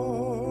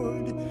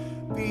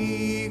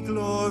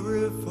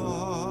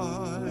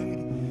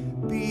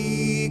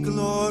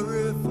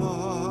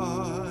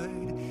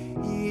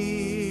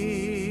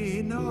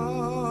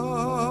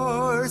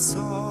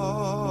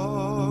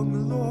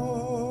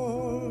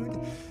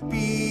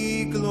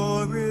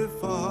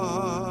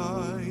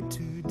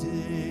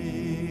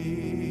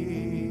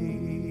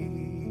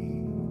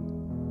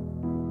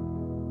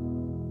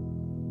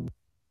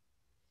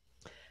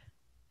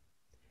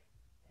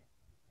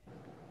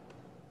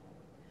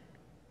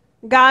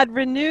 God,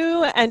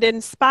 renew and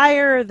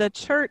inspire the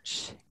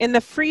church in the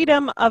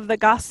freedom of the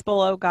gospel,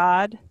 O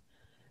God.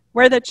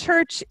 Where the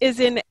church is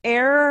in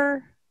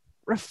error,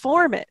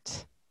 reform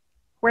it.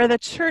 Where the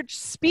church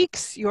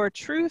speaks your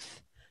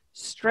truth,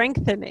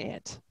 strengthen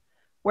it.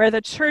 Where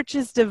the church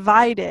is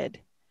divided,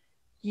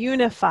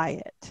 unify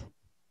it.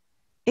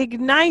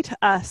 Ignite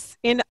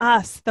in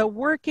us the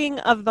working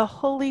of the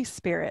Holy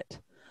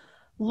Spirit.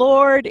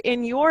 Lord,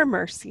 in your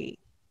mercy,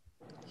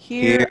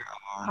 hear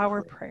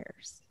our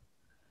prayers.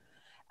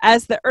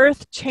 As the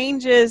earth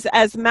changes,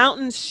 as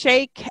mountains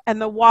shake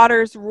and the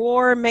waters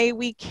roar, may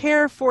we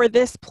care for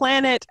this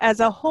planet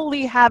as a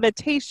holy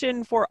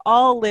habitation for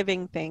all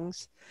living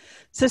things.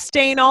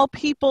 Sustain all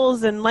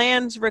peoples and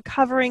lands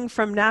recovering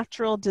from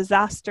natural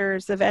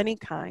disasters of any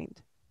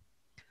kind.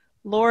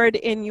 Lord,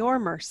 in your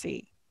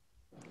mercy,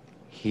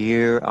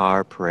 hear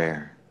our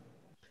prayer.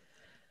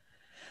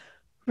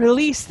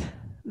 Release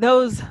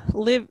those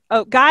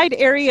guide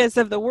areas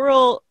of the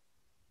world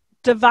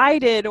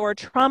divided or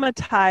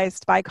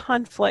traumatized by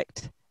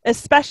conflict,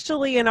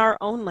 especially in our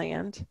own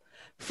land.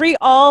 Free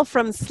all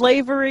from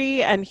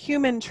slavery and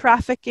human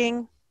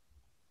trafficking,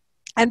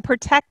 and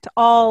protect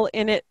all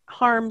in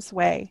harm's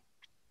way.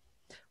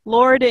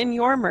 Lord, in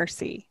your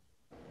mercy,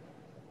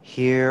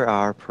 hear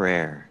our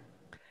prayer.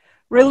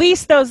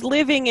 Release those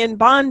living in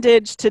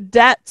bondage to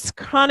debts,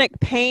 chronic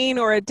pain,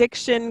 or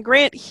addiction.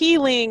 Grant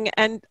healing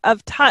and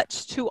of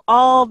touch to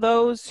all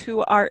those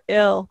who are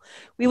ill.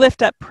 We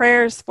lift up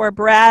prayers for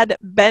Brad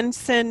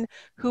Benson,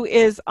 who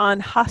is on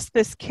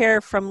hospice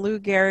care from Lou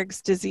Gehrig's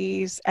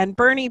disease, and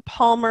Bernie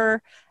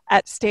Palmer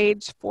at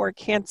stage 4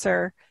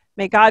 cancer.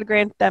 May God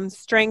grant them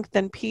strength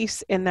and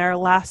peace in their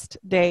last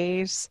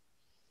days.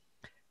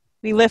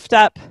 We lift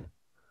up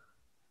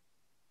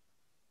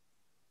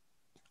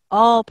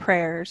all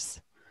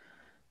prayers.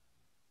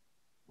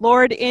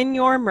 Lord, in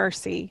your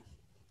mercy,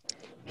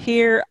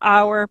 hear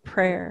our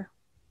prayer.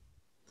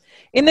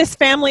 In this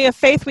family of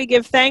faith, we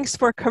give thanks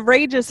for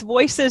courageous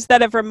voices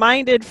that have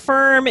remained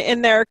firm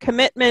in their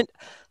commitment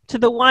to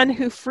the one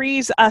who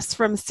frees us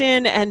from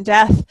sin and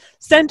death.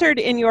 Centered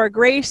in your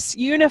grace,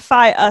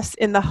 unify us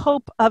in the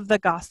hope of the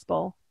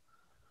gospel.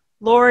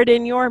 Lord,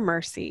 in your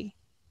mercy,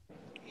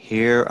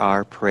 hear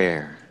our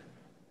prayer.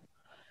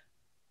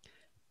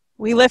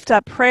 We lift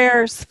up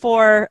prayers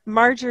for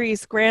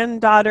Marjorie's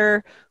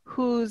granddaughter,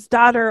 whose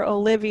daughter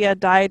Olivia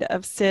died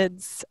of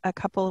SIDS a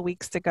couple of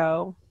weeks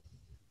ago.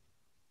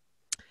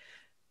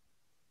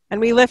 And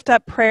we lift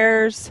up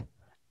prayers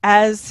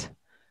as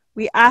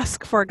we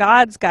ask for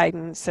God's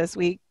guidance as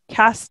we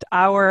cast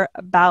our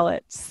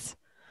ballots.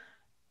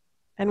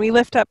 And we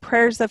lift up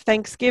prayers of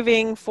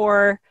thanksgiving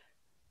for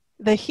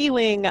the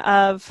healing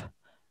of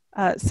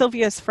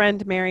Sylvia's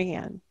friend,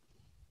 Marianne.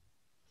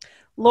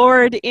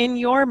 Lord, in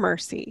your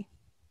mercy,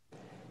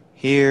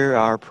 hear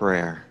our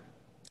prayer.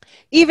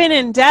 Even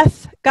in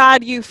death,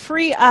 God, you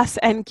free us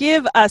and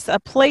give us a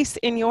place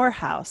in your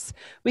house.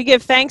 We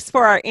give thanks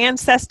for our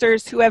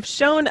ancestors who have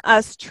shown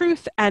us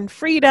truth and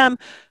freedom,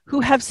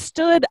 who have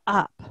stood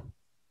up,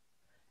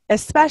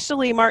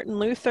 especially Martin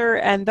Luther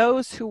and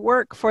those who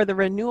work for the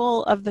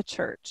renewal of the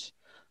church.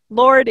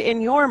 Lord,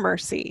 in your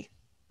mercy,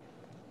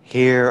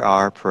 hear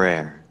our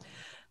prayer.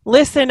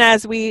 Listen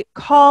as we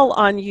call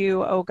on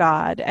you, O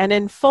God, and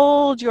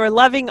enfold your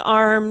loving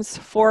arms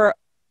for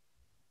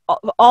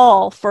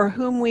all for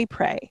whom we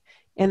pray.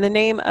 In the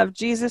name of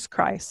Jesus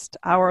Christ,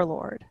 our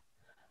Lord.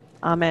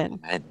 Amen.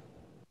 Amen.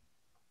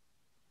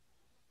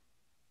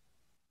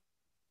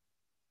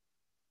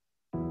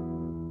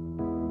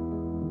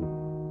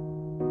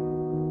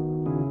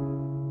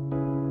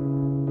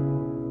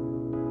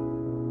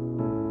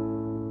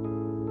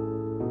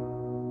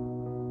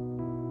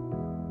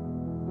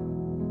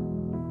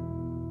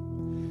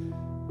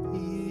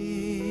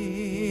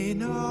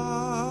 In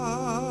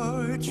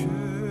our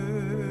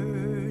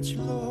church,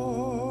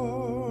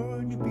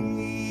 Lord,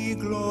 be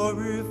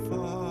glorified,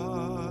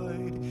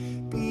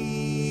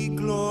 be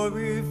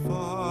glorified.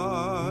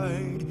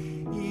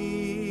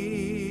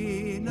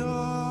 In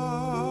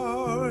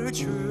our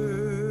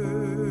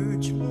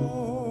church,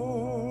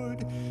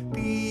 Lord,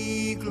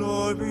 be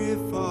glorified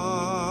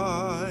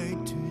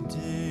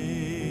today.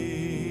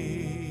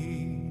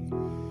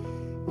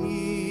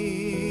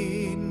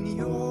 In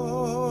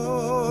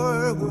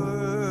your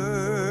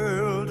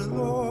world,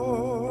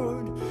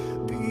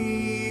 Lord,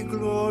 be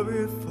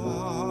glorified,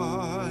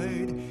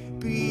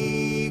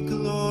 be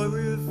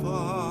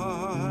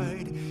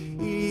glorified.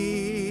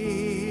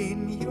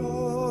 In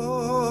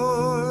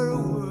your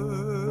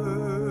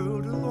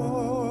world,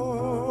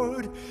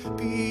 Lord,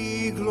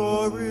 be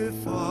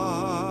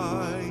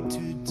glorified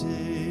today.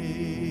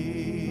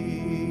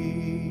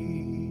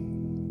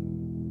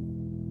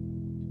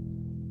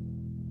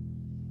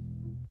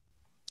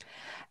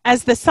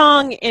 As the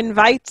song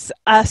invites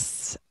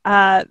us,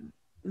 that's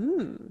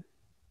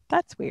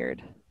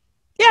weird.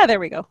 Yeah, there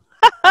we go.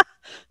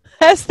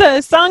 As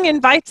the song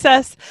invites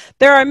us,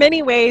 there are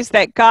many ways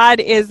that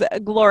God is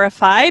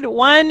glorified.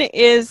 One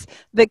is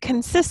the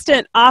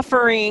consistent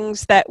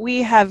offerings that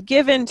we have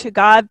given to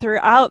God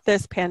throughout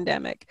this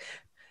pandemic.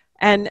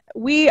 And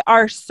we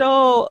are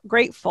so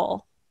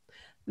grateful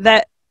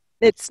that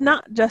it's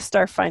not just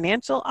our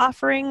financial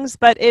offerings,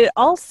 but it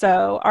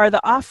also are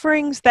the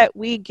offerings that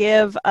we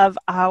give of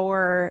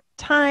our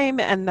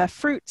time and the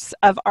fruits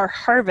of our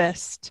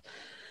harvest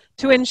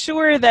to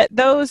ensure that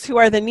those who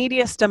are the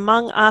neediest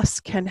among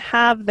us can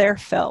have their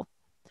fill.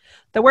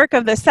 The work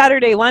of the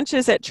Saturday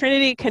lunches at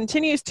Trinity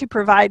continues to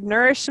provide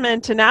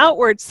nourishment, an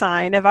outward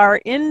sign of our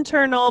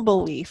internal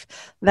belief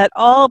that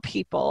all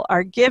people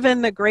are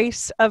given the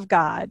grace of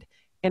God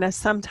in a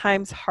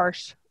sometimes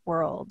harsh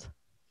world.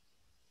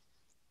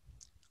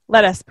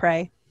 Let us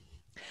pray.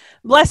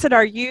 Blessed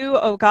are you,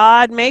 O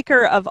God,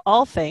 maker of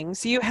all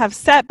things. You have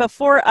set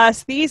before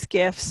us these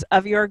gifts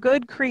of your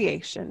good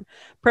creation.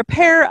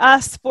 Prepare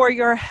us for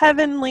your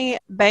heavenly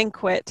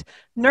banquet.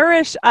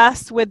 Nourish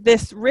us with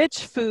this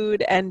rich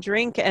food and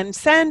drink, and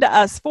send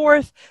us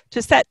forth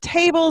to set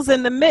tables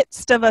in the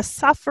midst of a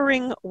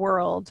suffering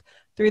world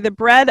through the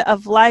bread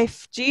of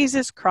life,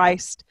 Jesus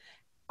Christ,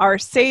 our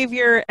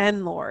Savior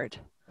and Lord.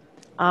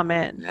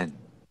 Amen. Amen.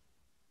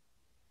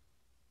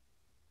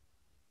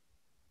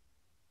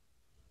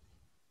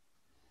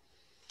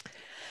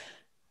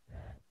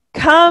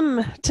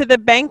 Come to the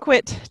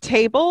banquet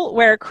table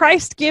where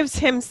Christ gives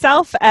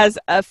himself as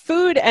a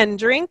food and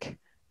drink.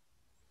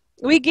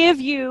 We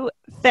give you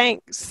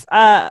thanks.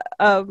 Let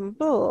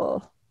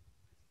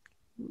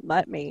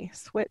me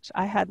switch.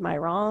 I had my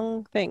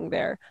wrong thing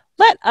there.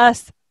 Let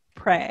us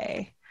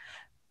pray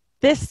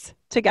this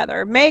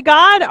together. May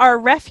God, our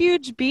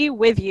refuge, be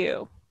with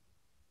you.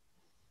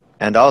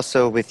 And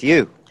also with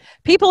you.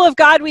 People of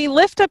God, we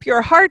lift up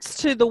your hearts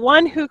to the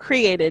one who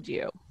created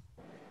you.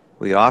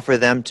 We offer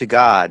them to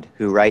God,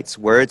 who writes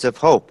words of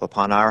hope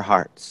upon our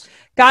hearts.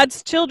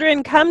 God's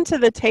children, come to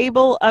the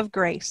table of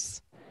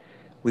grace.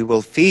 We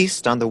will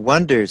feast on the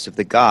wonders of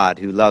the God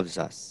who loves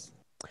us.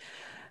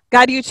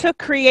 God, you took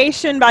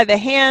creation by the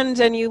hand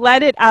and you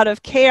led it out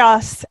of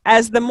chaos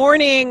as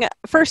the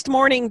first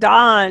morning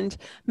dawned,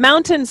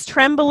 mountains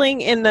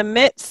trembling in the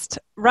midst,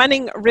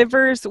 running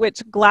rivers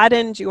which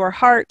gladdened your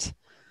heart.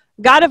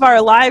 God of our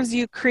lives,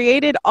 you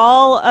created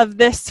all of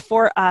this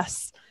for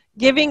us,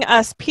 giving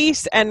us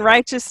peace and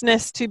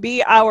righteousness to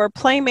be our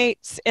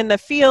playmates in the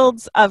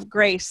fields of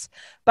grace.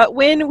 But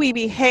when we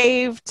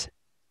beheld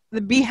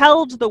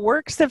the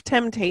works of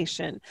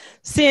temptation,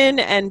 sin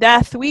and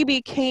death, we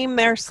became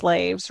their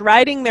slaves,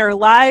 writing their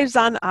lives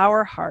on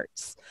our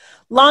hearts.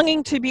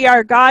 Longing to be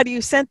our God,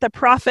 you sent the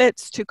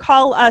prophets to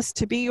call us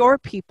to be your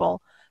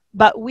people,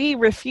 but we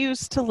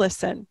refused to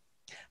listen.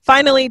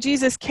 Finally,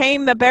 Jesus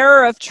came, the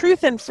bearer of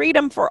truth and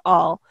freedom for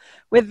all,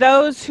 with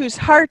those whose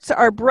hearts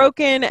are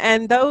broken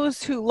and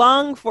those who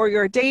long for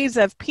your days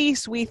of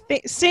peace. We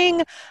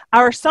sing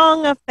our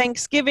song of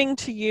thanksgiving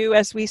to you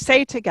as we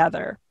say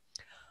together,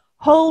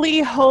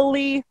 Holy,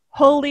 holy,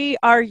 holy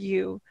are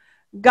you,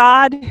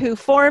 God who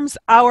forms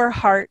our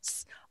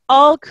hearts.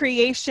 All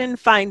creation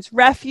finds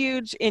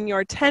refuge in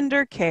your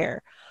tender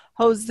care.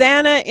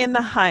 Hosanna in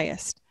the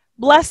highest.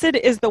 Blessed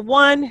is the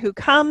one who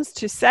comes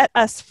to set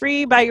us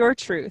free by your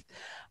truth.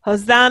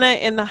 Hosanna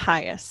in the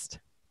highest.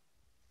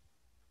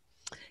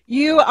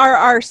 You are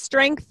our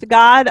strength,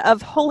 God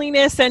of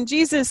holiness, and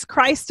Jesus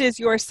Christ is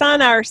your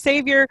Son, our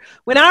Savior.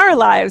 When our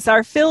lives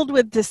are filled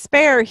with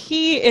despair,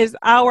 he is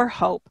our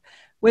hope.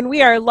 When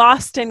we are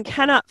lost and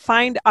cannot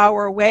find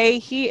our way,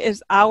 he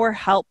is our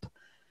help.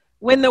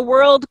 When the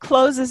world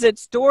closes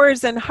its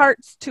doors and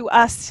hearts to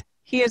us,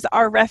 he is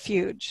our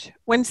refuge.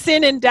 When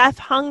sin and death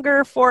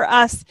hunger for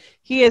us,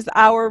 he is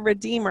our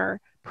Redeemer,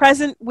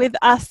 present with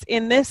us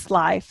in this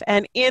life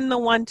and in the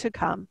one to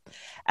come.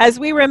 As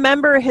we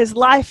remember his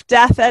life,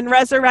 death, and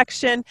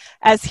resurrection,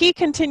 as he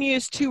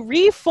continues to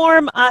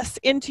reform us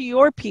into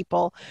your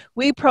people,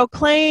 we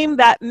proclaim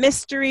that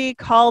mystery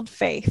called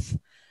faith.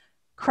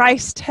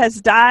 Christ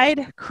has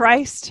died.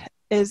 Christ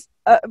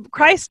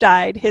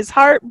died, his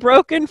heart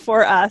broken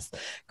for us.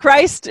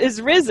 Christ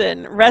is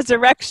risen,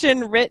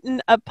 resurrection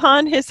written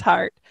upon his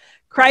heart.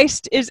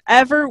 Christ is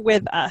ever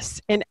with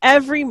us in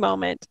every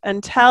moment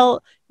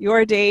until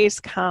your days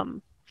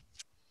come.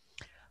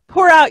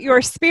 Pour out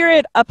your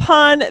Spirit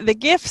upon the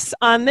gifts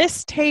on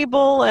this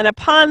table and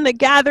upon the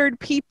gathered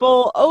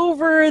people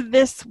over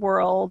this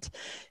world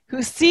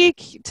who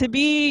seek to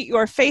be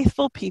your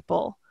faithful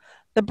people.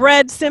 The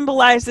bread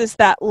symbolizes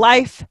that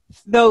life,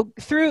 though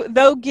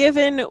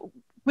given,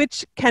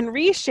 which can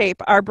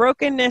reshape our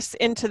brokenness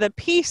into the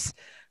peace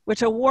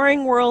which a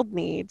warring world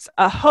needs,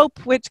 a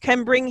hope which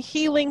can bring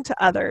healing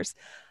to others.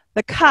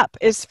 The cup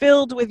is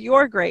filled with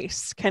your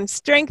grace, can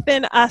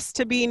strengthen us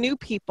to be new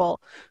people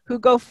who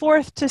go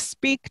forth to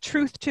speak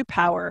truth to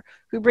power,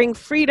 who bring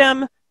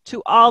freedom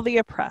to all the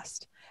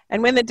oppressed.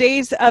 And when the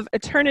days of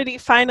eternity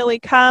finally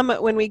come,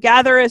 when we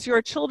gather as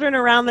your children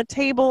around the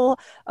table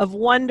of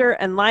wonder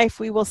and life,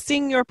 we will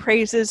sing your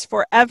praises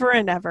forever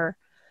and ever.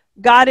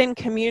 God in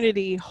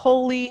community,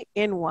 holy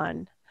in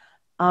one.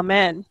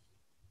 Amen.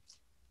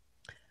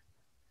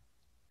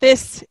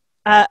 This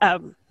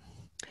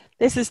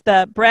is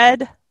the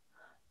bread,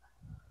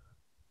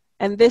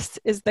 and this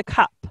is the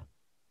cup.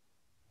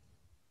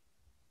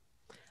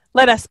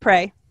 Let us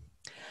pray.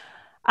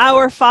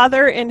 Our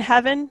Father in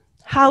heaven,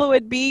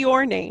 hallowed be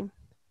your name.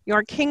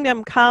 Your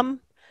kingdom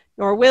come,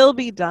 your will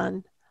be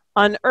done,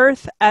 on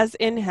earth as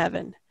in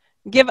heaven.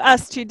 Give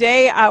us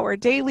today our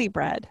daily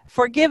bread.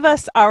 Forgive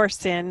us our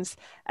sins,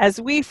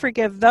 as we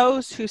forgive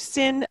those who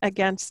sin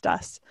against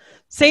us.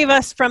 Save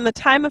us from the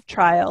time of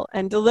trial,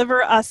 and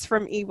deliver us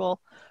from evil.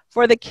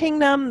 For the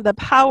kingdom, the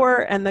power,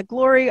 and the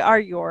glory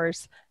are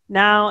yours,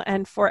 now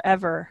and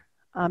forever.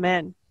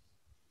 Amen.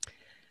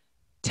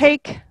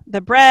 Take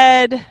the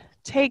bread,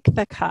 take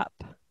the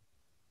cup,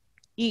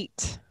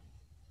 eat.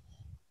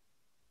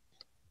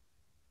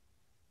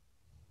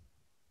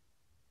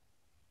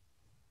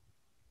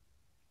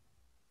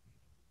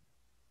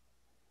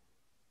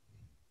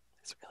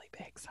 It's really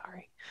big,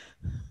 sorry.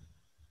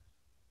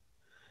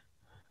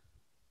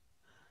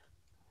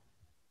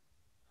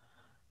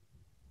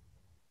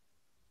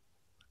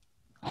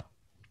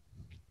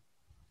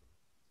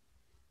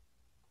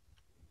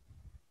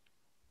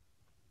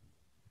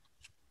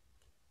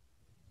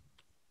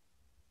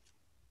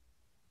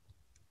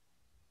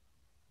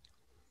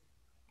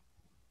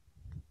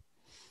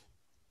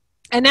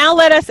 And now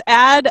let us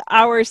add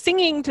our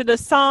singing to the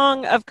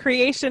song of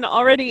creation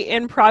already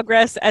in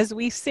progress as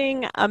we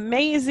sing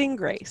Amazing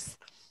Grace.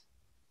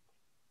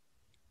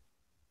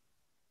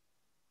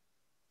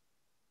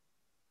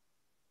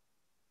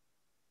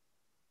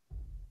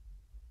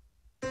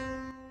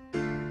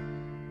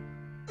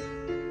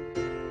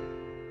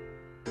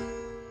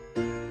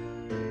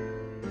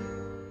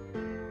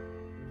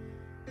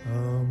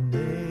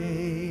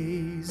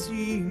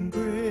 Amazing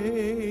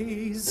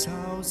grace,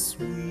 how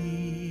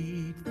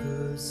sweet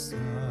the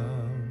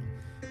sound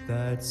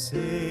that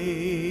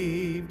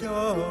saved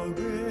a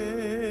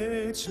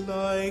wretch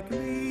like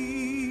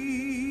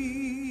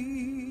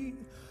me.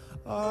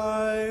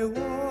 I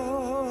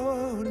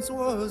once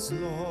was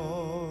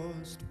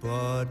lost,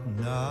 but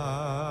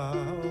now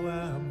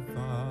am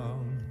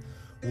found,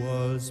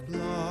 was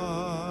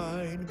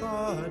blind,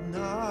 but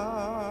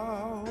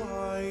now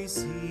I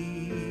see.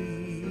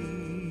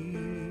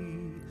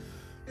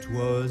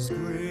 'Twas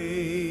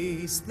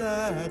grace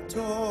that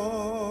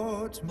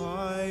taught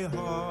my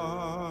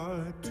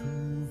heart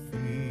to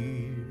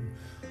fear,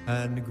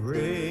 and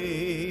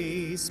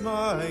grace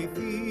my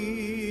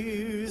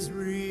fears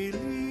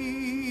relieved.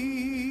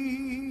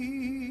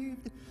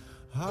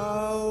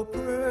 How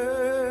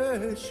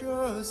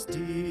precious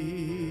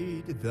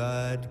did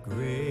that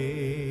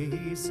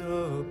grace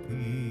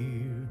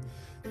appear,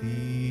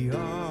 the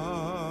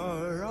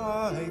hour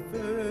I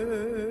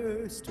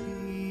first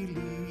believed.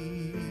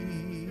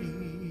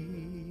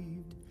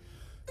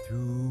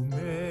 Through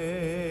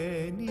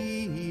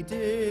many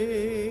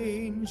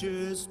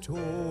dangers,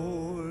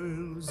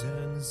 toils,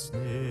 and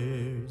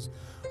snares,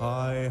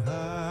 I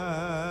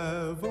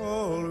have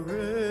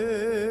already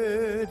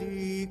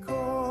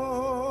come.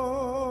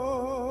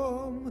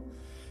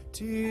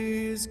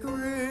 'Tis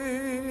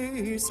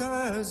grace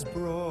has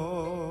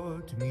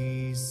brought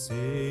me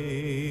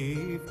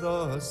safe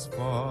thus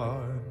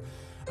far,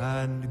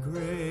 and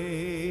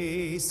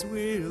grace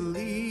will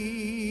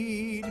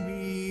lead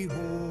me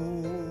home.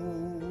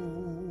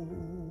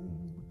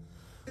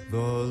 The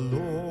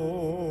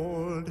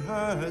Lord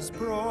has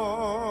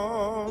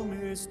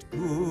promised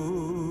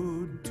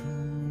good to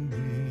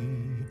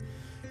me,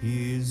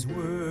 His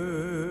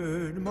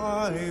word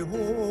my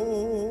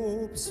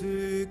hope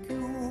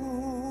secures.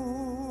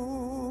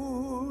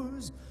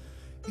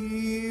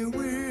 He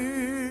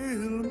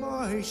will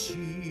my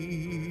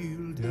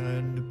shield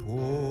and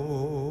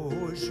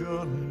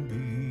portion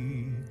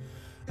be,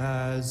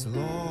 as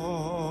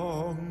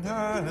long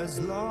as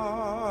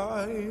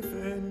life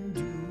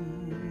endures.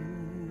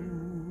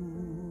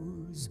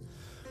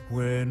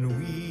 When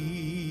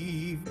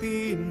we've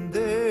been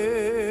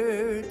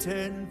there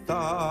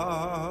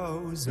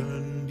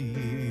 10,000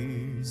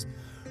 years,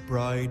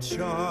 bright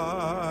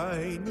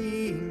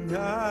shining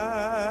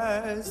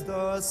as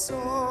the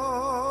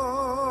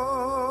sun,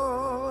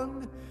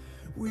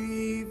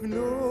 we've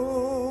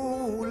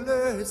no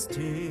less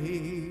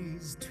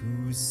days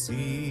to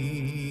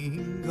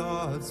sing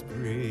God's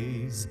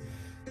praise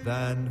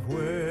than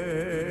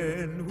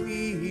when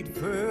we'd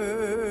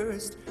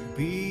first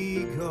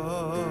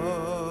begun.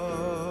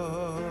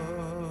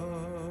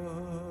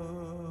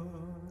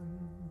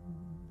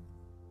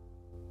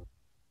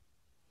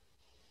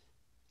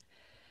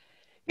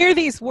 Hear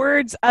these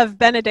words of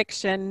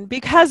benediction.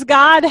 Because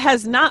God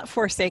has not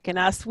forsaken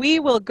us,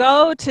 we will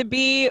go to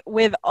be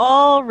with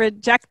all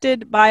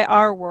rejected by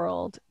our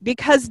world.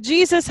 Because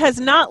Jesus has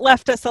not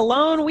left us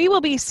alone, we will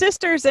be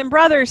sisters and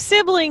brothers,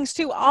 siblings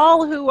to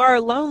all who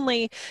are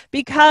lonely.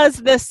 Because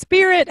the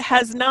Spirit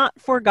has not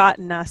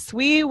forgotten us,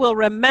 we will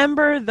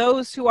remember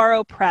those who are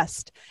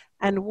oppressed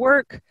and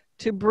work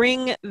to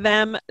bring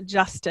them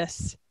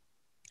justice.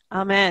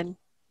 Amen.